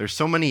 There's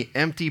so many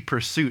empty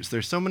pursuits.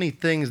 There's so many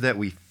things that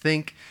we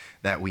think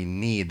that we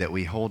need, that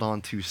we hold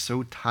on to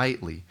so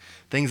tightly,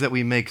 things that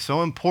we make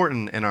so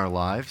important in our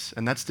lives,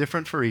 and that's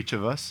different for each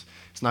of us.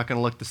 It's not going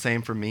to look the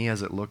same for me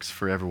as it looks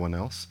for everyone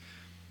else.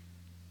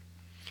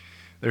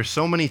 There's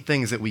so many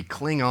things that we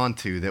cling on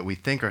to that we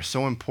think are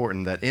so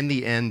important that in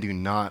the end do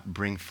not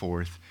bring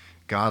forth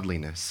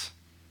godliness.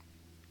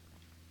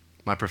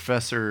 My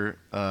professor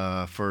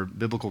for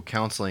biblical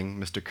counseling,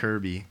 Mr.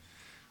 Kirby,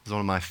 is one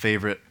of my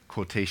favorite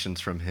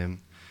quotations from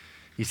him.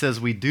 He says,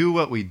 we do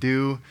what we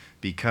do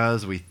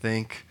because we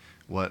think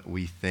what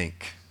we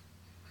think.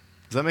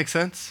 Does that make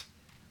sense?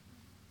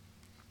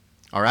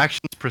 Our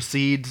actions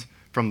proceeds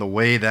from the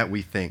way that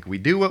we think. We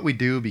do what we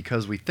do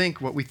because we think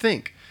what we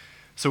think.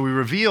 So we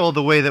reveal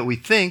the way that we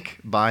think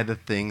by the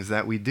things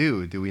that we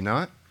do we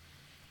not?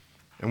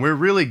 And we're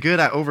really good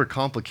at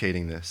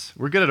overcomplicating this.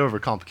 We're good at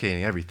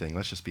overcomplicating everything,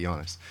 let's just be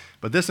honest.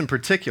 But this in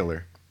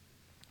particular,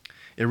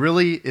 it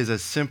really is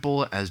as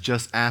simple as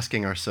just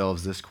asking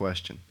ourselves this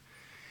question: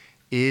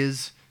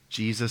 is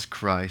Jesus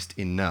Christ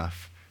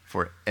enough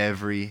for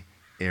every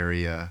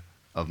area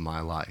of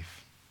my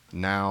life,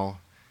 now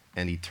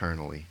and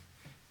eternally?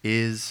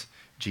 Is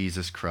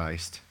Jesus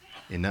Christ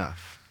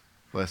enough?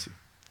 Bless you.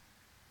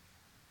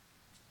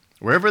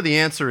 Wherever the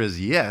answer is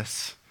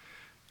yes,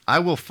 I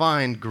will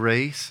find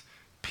grace,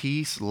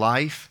 peace,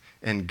 life,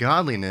 and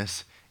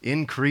godliness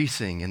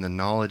increasing in the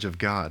knowledge of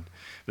God.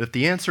 But if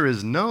the answer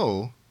is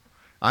no,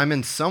 I'm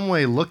in some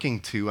way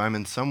I'm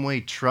in some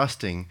way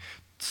trusting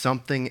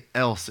something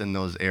else in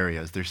those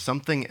areas. There's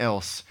something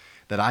else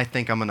that I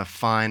think I'm going to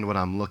find what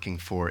I'm looking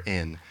for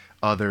in,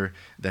 other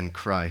than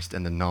Christ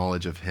and the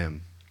knowledge of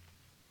Him.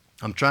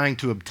 I'm trying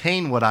to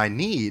obtain what I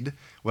need,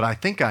 what I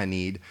think I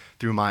need,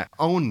 through my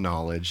own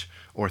knowledge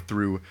or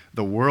through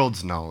the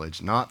world's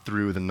knowledge, not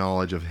through the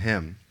knowledge of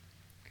Him.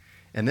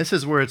 And this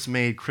is where it's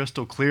made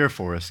crystal clear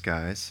for us,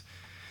 guys,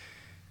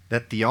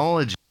 that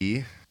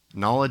theology,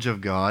 knowledge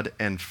of God,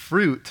 and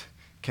fruit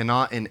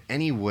cannot in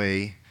any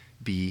way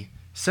be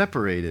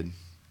separated.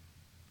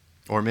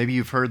 Or maybe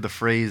you've heard the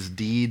phrase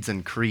deeds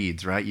and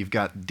creeds, right? You've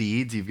got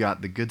deeds, you've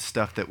got the good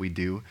stuff that we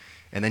do,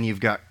 and then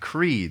you've got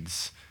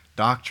creeds,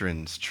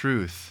 doctrines,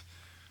 truth,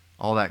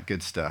 all that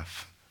good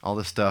stuff, all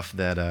the stuff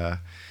that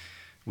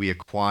we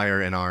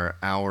acquire in our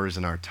hours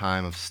and our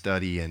time of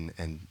study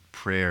and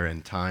prayer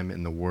and time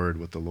in the Word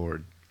with the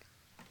Lord.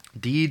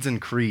 Deeds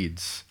and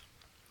creeds.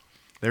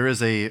 There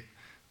is a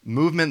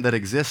movement that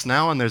exists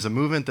now, and there's a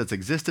movement that's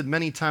existed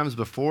many times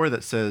before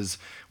that says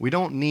we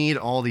don't need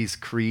all these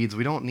creeds,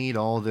 we don't need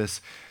all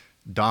this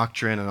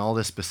doctrine and all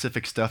this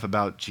specific stuff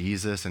about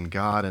Jesus and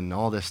God and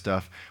all this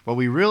stuff. What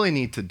we really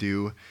need to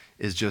do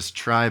is just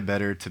try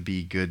better to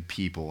be good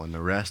people, and the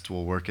rest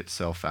will work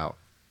itself out.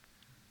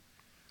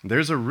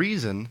 There's a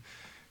reason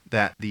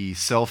that the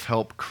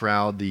self-help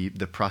crowd, the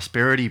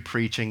prosperity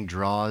preaching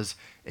draws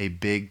a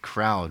big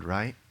crowd,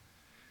 right?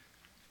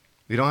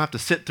 We don't have to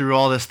sit through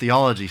all this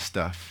theology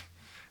stuff.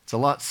 It's a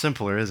lot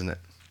simpler, isn't it?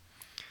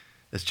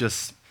 It's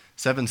just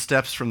 7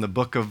 steps from the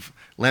book of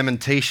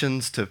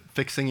Lamentations to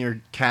fixing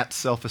your cat's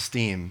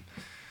self-esteem.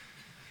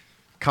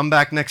 Come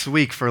back next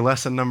week for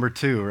lesson number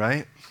 2,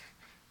 right?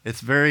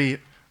 It's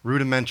very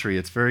rudimentary.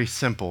 It's very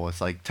simple.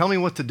 It's like, tell me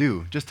what to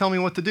do. Just tell me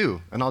what to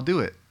do, and I'll do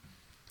it.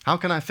 How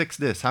can I fix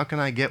this? How can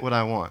I get what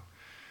I want?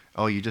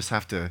 Oh, you just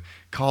have to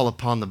call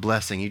upon the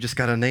blessing. You just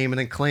got to name it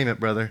and claim it,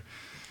 brother.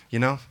 You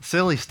know,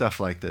 silly stuff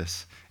like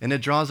this. And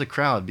it draws a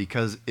crowd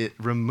because it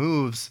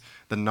removes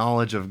the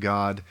knowledge of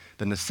God,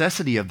 the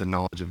necessity of the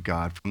knowledge of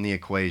God from the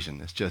equation.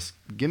 It's just,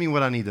 give me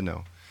what I need to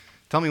know.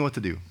 Tell me what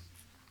to do.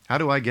 How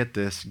do I get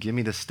this? Give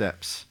me the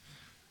steps.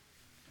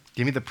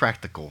 Give me the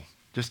practical.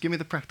 Just give me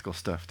the practical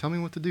stuff. Tell me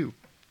what to do.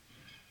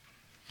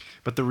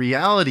 But the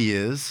reality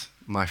is,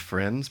 my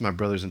friends, my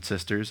brothers and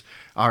sisters,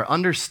 our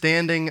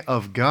understanding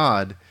of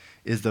God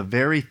is the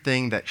very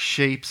thing that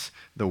shapes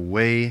the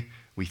way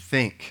we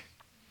think.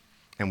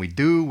 And we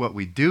do what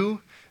we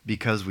do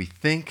because we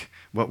think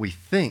what we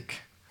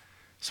think.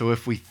 So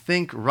if we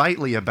think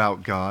rightly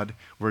about God,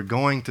 we're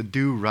going to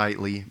do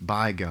rightly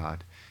by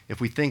God. If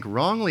we think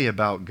wrongly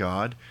about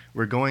God,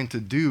 we're going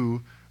to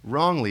do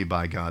wrongly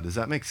by God. Does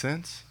that make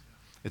sense?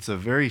 It's a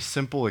very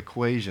simple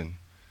equation.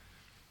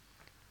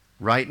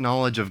 Right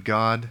knowledge of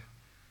God,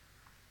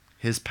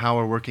 His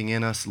power working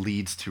in us,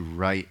 leads to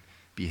right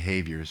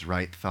behaviors,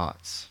 right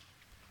thoughts.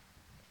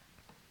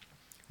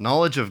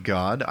 Knowledge of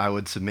God, I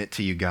would submit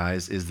to you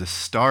guys, is the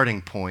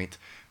starting point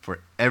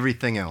for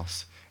everything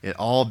else. It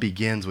all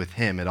begins with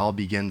Him. It all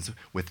begins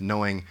with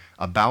knowing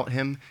about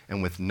Him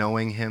and with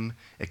knowing Him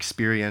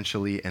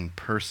experientially and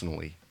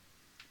personally.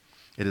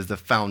 It is the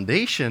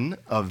foundation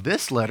of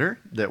this letter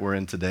that we're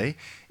in today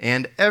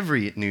and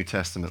every New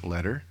Testament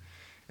letter.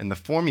 And the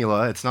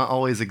formula, it's not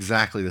always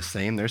exactly the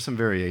same. There's some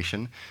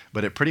variation,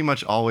 but it pretty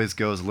much always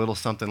goes a little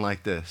something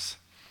like this.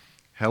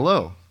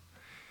 Hello,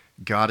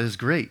 God is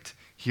great.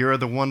 Here are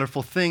the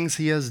wonderful things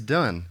He has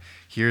done.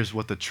 Here's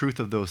what the truth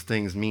of those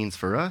things means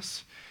for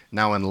us.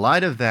 Now, in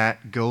light of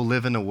that, go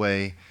live in a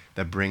way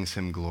that brings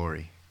Him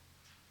glory.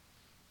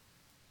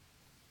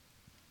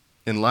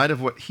 In light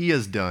of what He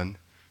has done,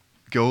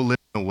 go live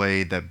in a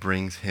way that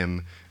brings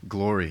Him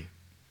glory.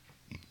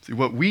 See,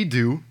 what we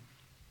do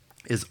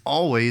is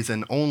always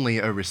and only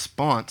a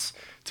response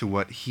to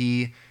what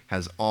He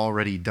has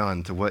already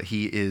done, to what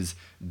He is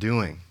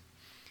doing.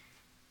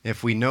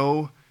 If we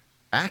know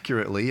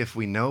accurately, if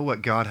we know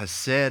what God has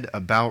said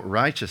about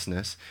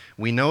righteousness,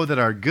 we know that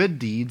our good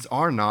deeds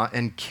are not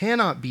and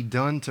cannot be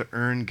done to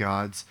earn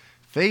God's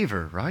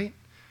favor, right?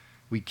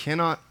 We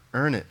cannot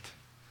earn it.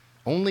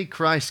 Only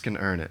Christ can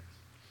earn it.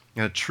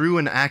 And a true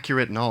and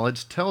accurate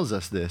knowledge tells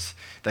us this,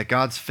 that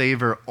God's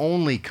favor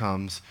only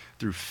comes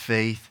through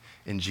faith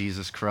in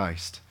Jesus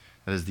Christ.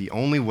 That is the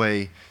only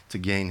way to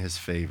gain his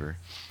favor.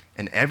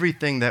 And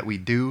everything that we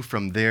do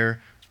from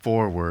there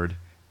forward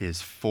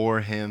is for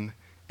him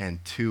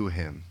and to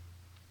him.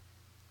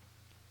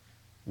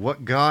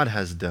 What God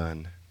has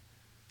done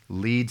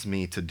leads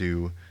me to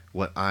do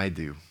what I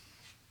do.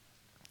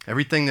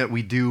 Everything that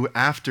we do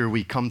after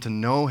we come to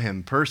know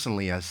him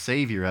personally as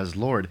Savior, as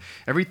Lord,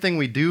 everything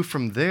we do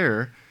from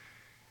there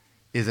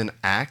is an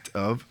act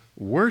of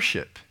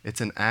worship.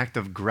 It's an act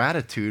of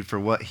gratitude for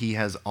what he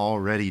has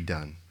already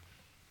done.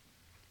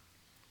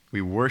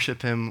 We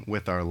worship him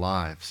with our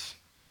lives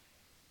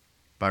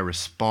by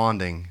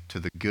responding to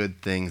the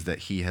good things that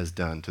he has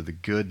done, to the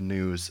good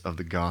news of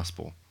the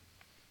gospel.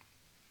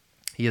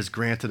 He has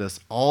granted us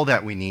all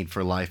that we need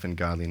for life and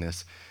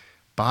godliness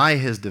by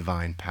his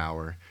divine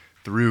power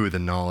through the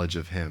knowledge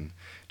of him.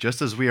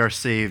 Just as we are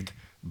saved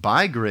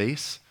by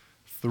grace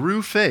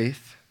through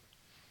faith,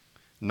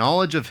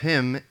 knowledge of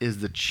him is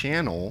the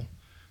channel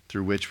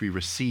through which we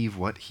receive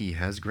what he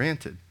has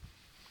granted.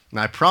 And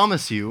I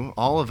promise you,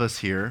 all of us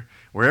here,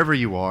 wherever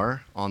you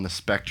are on the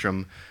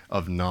spectrum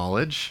of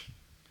knowledge,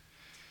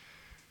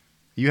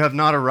 you have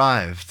not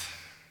arrived.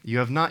 You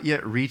have not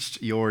yet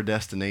reached your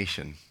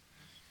destination.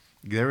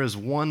 There is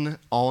one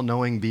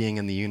all-knowing being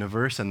in the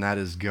universe, and that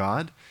is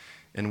God.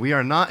 And we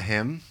are not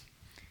him.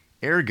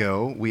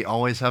 Ergo, we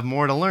always have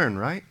more to learn,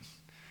 right?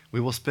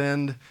 We will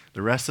spend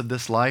the rest of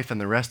this life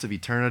and the rest of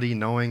eternity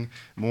knowing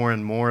more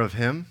and more of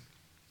him.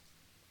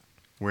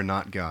 We're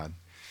not God.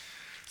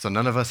 So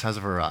none of us has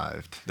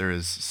arrived. There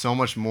is so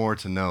much more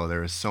to know.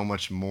 There is so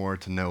much more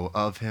to know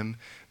of him.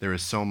 There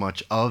is so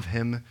much of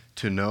him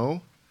to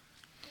know.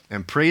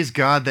 And praise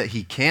God that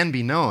he can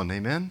be known.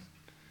 Amen?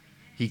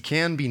 He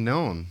can be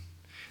known.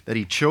 That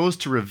he chose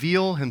to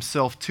reveal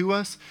himself to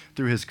us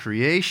through his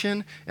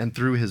creation and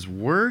through his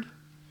word.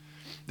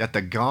 That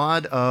the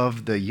God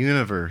of the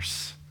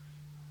universe,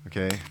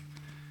 okay,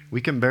 we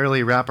can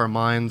barely wrap our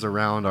minds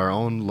around our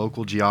own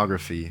local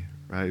geography,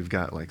 right? We've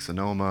got like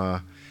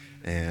Sonoma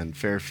and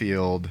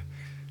Fairfield,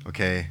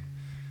 okay,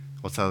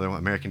 what's the other one?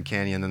 American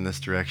Canyon in this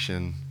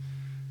direction,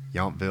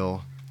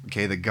 Yountville,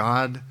 okay, the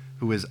God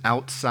who is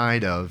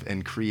outside of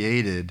and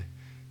created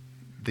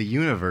the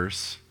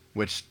universe,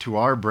 which to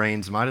our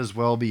brains might as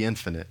well be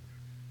infinite.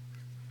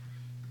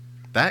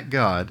 That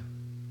God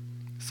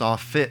saw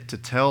fit to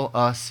tell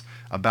us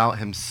about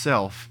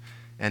himself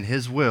and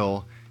his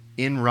will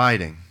in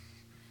writing,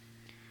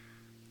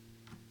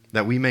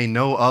 that we may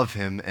know of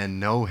him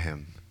and know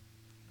him.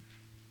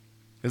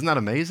 Isn't that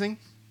amazing?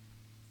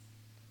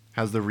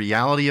 Has the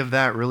reality of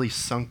that really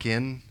sunk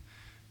in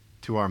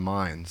to our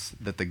minds,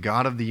 that the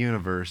God of the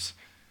universe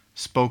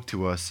spoke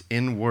to us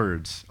in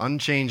words,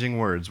 unchanging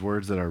words,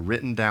 words that are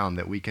written down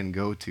that we can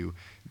go to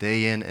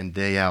day in and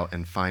day out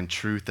and find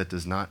truth that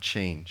does not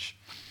change?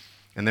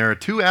 And there are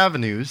two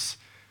avenues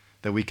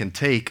that we can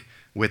take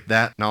with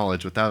that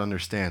knowledge, with that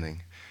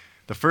understanding.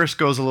 The first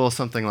goes a little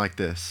something like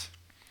this.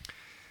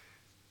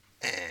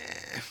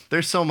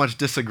 There's so much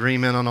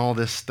disagreement on all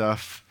this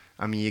stuff.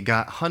 I mean, you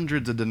got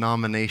hundreds of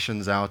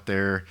denominations out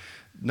there.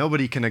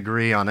 Nobody can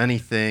agree on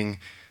anything.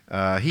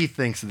 He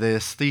thinks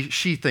this,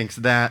 she thinks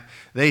that,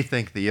 they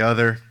think the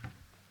other.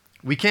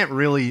 We can't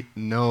really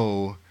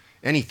know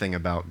anything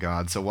about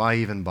God, so why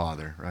even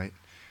bother, right?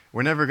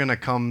 We're never going to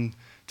come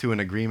to an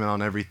agreement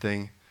on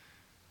everything.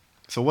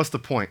 So what's the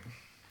point?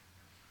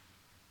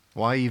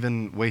 Why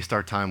even waste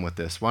our time with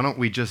this? Why don't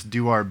we just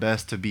do our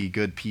best to be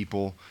good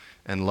people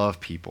and love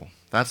people?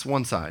 That's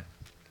one side.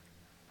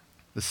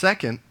 The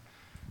second,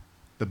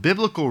 the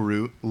biblical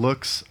route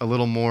looks a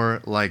little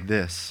more like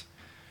this.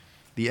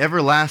 The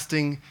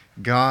everlasting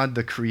God,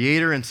 the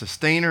creator and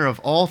sustainer of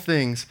all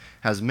things,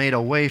 has made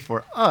a way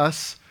for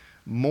us,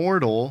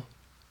 mortal,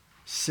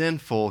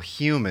 sinful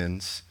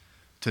humans,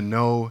 to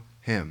know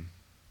him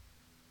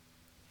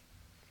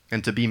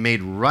and to be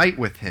made right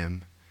with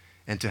him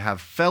and to have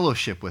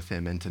fellowship with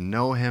him and to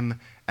know him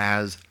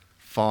as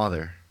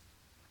Father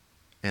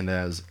and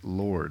as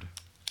Lord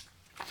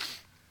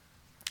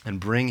and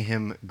bring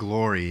him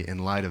glory in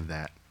light of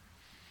that.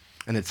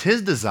 And it's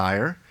his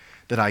desire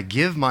that I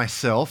give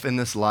myself in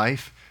this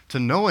life to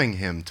knowing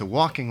him, to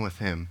walking with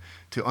him,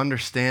 to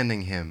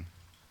understanding him.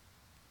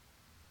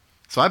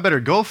 So I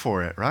better go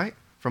for it, right?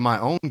 For my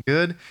own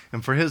good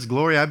and for his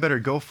glory, I better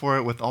go for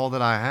it with all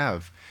that I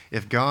have.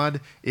 If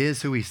God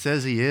is who he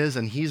says he is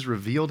and he's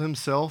revealed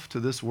himself to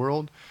this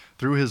world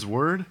through his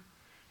word,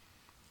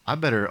 I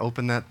better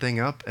open that thing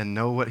up and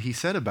know what he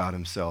said about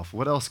himself.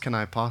 What else can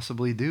I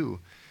possibly do?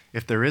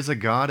 If there is a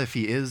God, if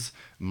he is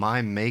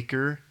my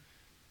maker,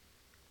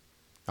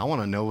 I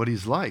want to know what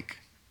he's like.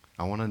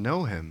 I want to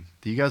know him.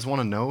 Do you guys want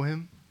to know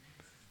him?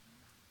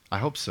 I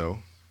hope so.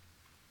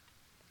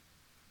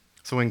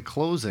 So in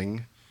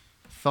closing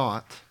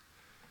thought,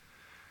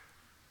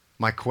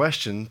 my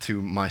question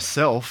to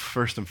myself,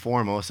 first and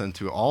foremost, and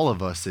to all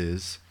of us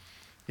is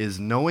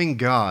knowing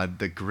God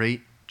the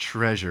great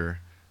treasure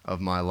of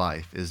my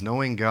life? Is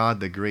knowing God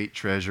the great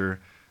treasure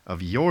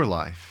of your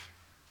life?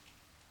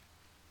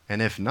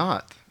 And if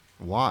not,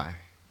 why?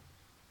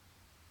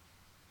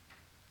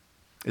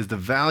 Is the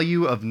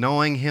value of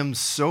knowing him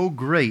so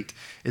great?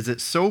 Is it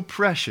so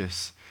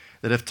precious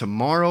that if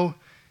tomorrow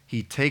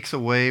he takes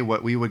away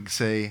what we would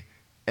say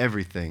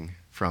everything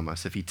from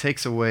us, if he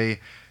takes away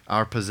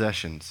our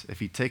possessions, if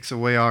he takes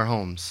away our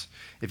homes,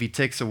 if he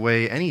takes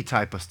away any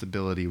type of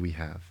stability we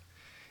have,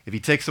 if he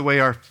takes away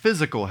our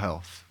physical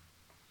health,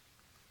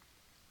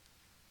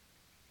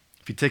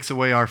 if he takes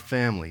away our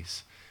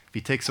families, if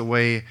he takes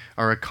away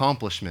our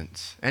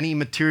accomplishments, any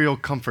material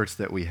comforts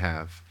that we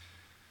have,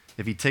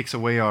 if he takes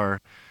away our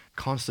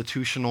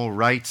constitutional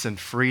rights and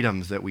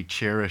freedoms that we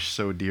cherish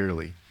so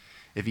dearly,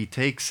 if he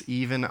takes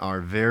even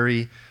our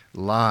very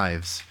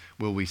lives,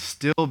 will we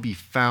still be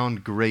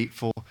found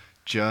grateful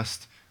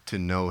just to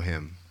know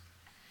him?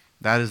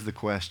 That is the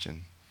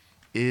question.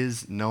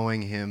 Is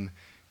knowing him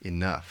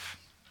enough?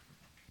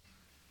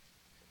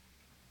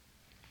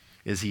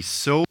 Is he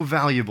so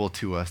valuable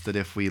to us that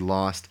if we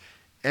lost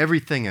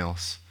everything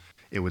else,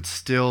 it would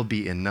still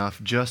be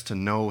enough just to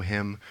know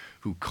him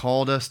who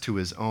called us to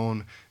his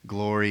own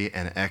glory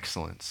and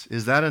excellence?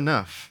 Is that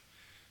enough?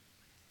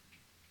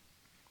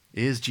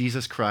 Is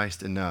Jesus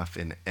Christ enough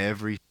in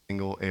every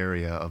single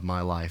area of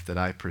my life that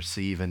I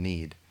perceive a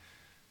need?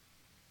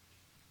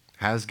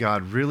 Has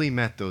God really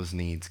met those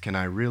needs? Can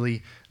I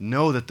really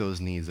know that those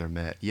needs are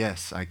met?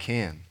 Yes, I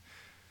can.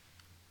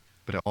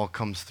 But it all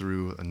comes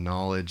through a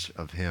knowledge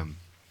of him,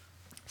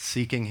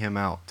 seeking him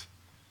out.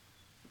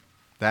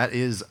 That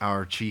is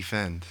our chief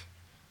end.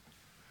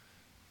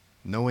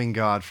 Knowing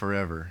God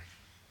forever,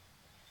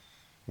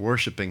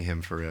 worshiping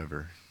him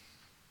forever,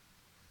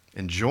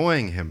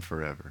 enjoying him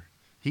forever.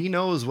 He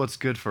knows what's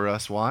good for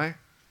us. Why?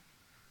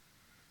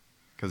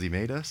 Because he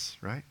made us,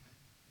 right?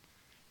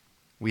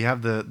 We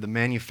have the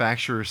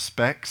manufacturer's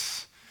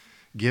specs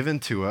given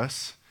to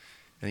us,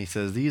 and he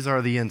says, these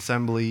are the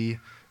assembly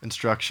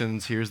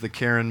instructions. Here's the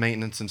care and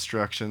maintenance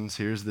instructions.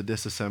 Here's the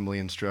disassembly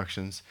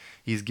instructions.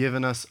 He's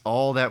given us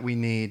all that we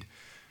need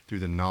through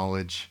the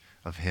knowledge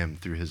of him,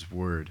 through his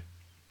word.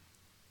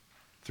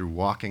 Through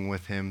walking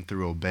with him,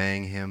 through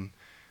obeying him,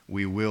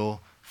 we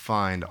will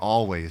find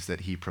always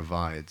that he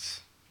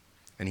provides.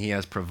 And he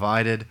has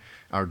provided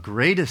our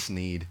greatest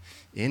need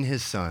in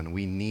his Son.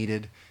 We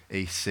needed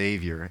a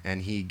Savior,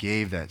 and he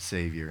gave that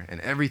Savior. And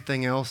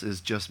everything else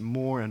is just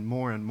more and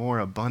more and more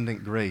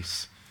abundant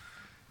grace.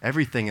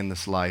 Everything in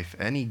this life,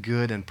 any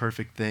good and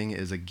perfect thing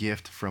is a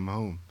gift from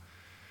whom?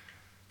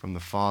 From the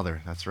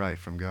Father. That's right,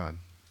 from God.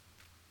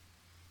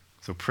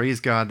 So praise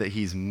God that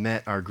he's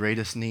met our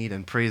greatest need,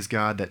 and praise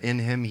God that in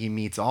him he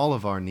meets all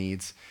of our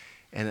needs.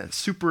 And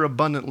super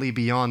abundantly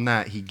beyond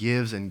that, he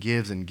gives and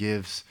gives and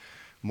gives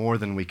more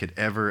than we could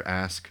ever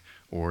ask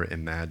or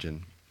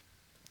imagine.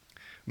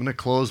 I'm going to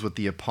close with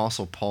the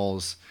Apostle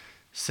Paul's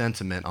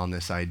sentiment on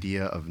this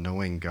idea of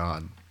knowing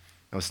God.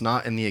 Now, it's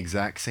not in the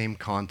exact same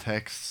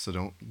context, so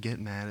don't get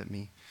mad at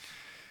me.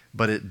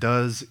 But it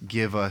does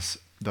give us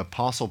the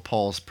Apostle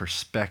Paul's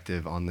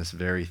perspective on this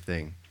very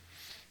thing.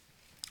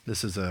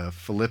 This is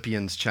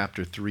Philippians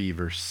chapter 3,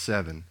 verse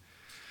 7.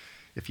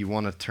 If you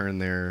want to turn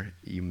there,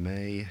 you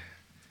may.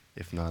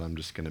 If not, I'm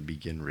just going to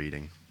begin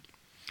reading.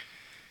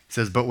 It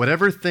says, "But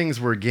whatever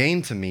things were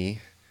gain to me,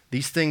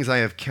 these things I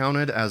have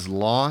counted as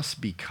loss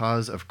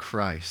because of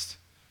Christ.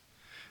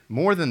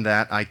 More than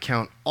that, I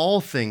count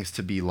all things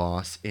to be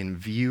loss in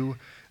view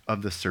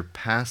of the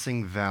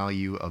surpassing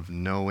value of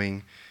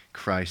knowing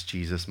Christ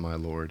Jesus my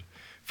Lord,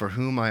 for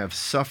whom I have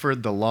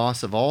suffered the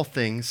loss of all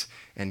things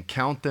and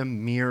count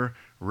them mere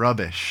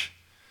rubbish."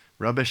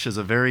 Rubbish is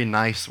a very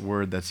nice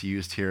word that's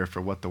used here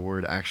for what the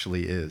word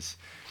actually is.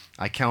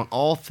 "I count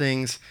all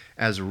things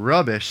as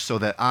rubbish so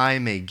that I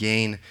may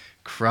gain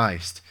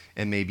Christ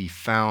and may be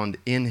found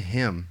in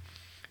him,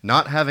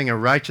 not having a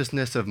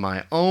righteousness of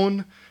my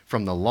own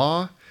from the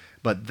law,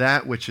 but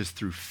that which is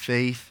through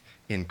faith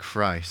in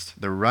Christ,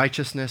 the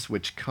righteousness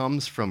which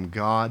comes from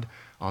God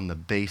on the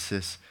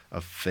basis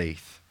of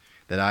faith,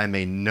 that I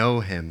may know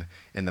him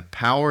in the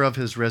power of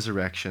his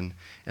resurrection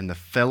and the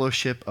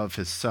fellowship of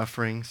his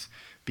sufferings,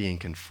 being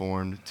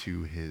conformed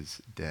to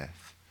his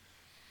death."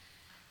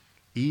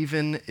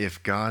 Even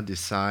if God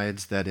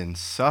decides that in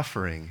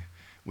suffering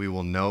we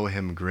will know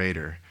him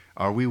greater,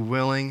 are we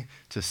willing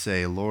to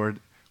say, "Lord,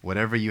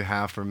 whatever you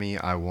have for me,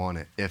 I want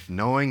it"? If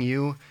knowing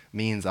you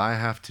means I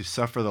have to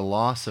suffer the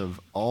loss of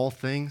all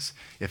things,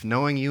 if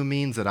knowing you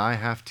means that I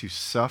have to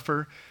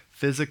suffer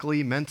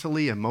physically,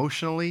 mentally,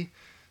 emotionally,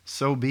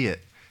 so be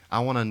it. I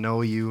want to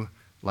know you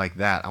like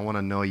that. I want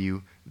to know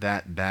you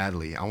that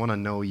badly. I want to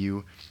know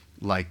you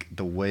like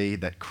the way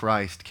that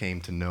Christ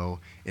came to know,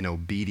 in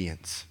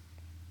obedience,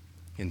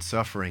 in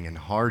suffering and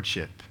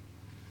hardship.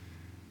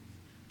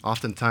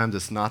 Oftentimes,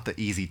 it's not the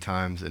easy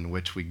times in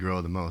which we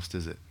grow the most,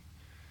 is it?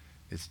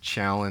 It's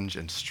challenge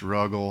and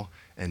struggle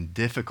and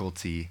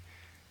difficulty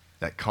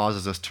that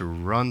causes us to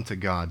run to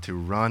God, to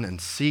run and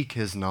seek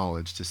his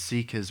knowledge, to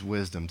seek his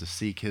wisdom, to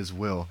seek his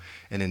will.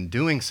 And in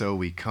doing so,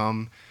 we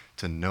come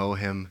to know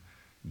him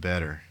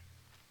better.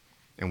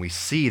 And we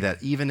see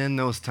that even in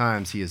those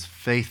times, he is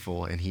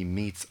faithful and he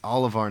meets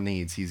all of our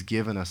needs. He's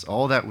given us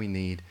all that we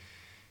need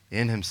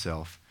in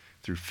himself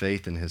through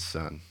faith in his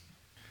Son.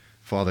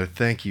 Father,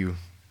 thank you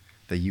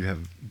that you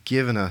have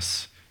given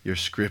us your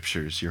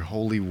scriptures, your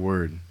holy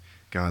word,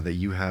 God, that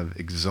you have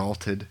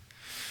exalted.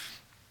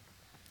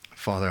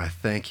 Father, I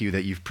thank you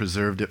that you've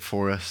preserved it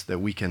for us, that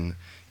we can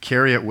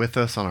carry it with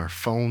us on our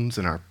phones,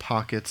 in our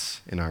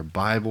pockets, in our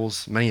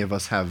Bibles. Many of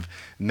us have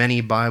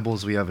many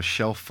Bibles. We have a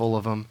shelf full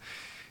of them.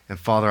 And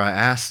Father, I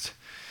asked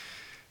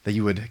that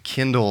you would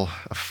kindle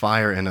a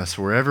fire in us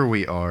wherever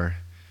we are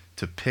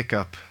to pick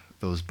up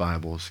those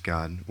Bibles,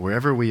 God.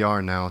 Wherever we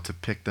are now, to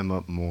pick them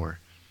up more.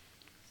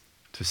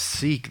 To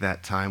seek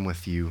that time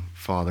with you,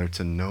 Father,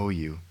 to know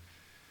you,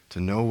 to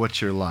know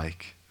what you're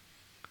like,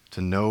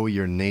 to know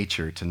your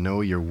nature, to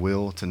know your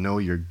will, to know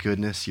your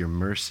goodness, your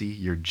mercy,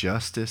 your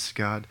justice,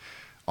 God.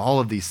 All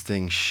of these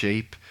things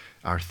shape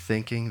our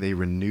thinking. They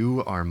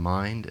renew our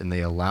mind, and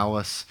they allow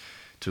us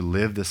to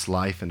live this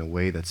life in a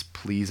way that's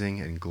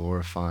pleasing and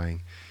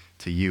glorifying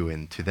to you.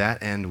 And to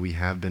that end, we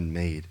have been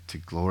made to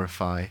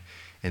glorify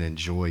and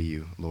enjoy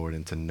you, Lord,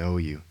 and to know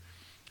you.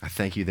 I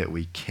thank you that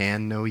we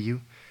can know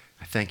you.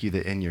 I thank you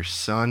that in your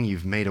Son,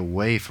 you've made a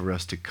way for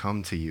us to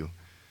come to you.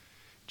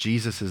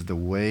 Jesus is the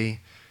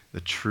way,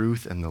 the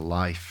truth, and the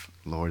life,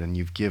 Lord, and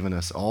you've given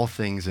us all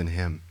things in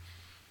him.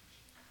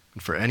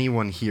 And for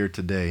anyone here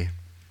today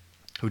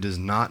who does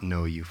not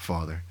know you,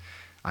 Father,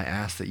 I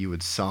ask that you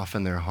would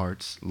soften their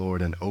hearts,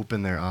 Lord, and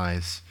open their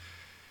eyes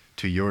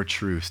to your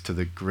truth, to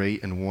the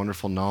great and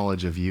wonderful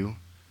knowledge of you,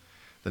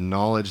 the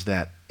knowledge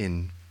that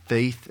in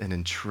faith and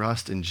in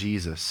trust in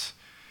Jesus,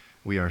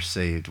 we are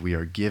saved. We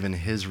are given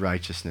his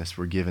righteousness.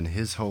 We're given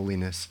his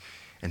holiness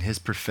and his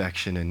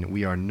perfection, and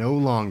we are no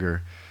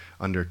longer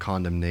under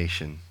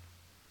condemnation,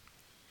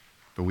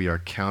 but we are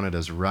counted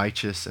as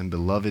righteous and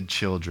beloved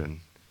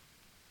children,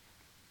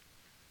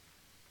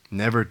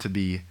 never to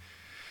be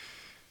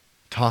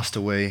tossed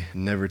away,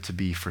 never to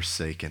be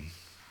forsaken.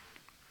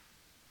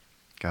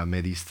 God,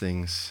 may these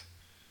things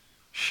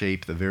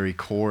shape the very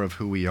core of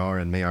who we are,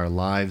 and may our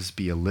lives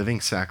be a living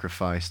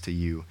sacrifice to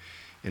you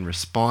in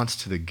response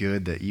to the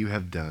good that you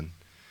have done.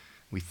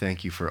 We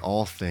thank you for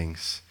all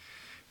things.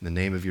 In the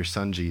name of your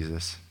Son,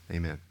 Jesus,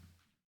 amen.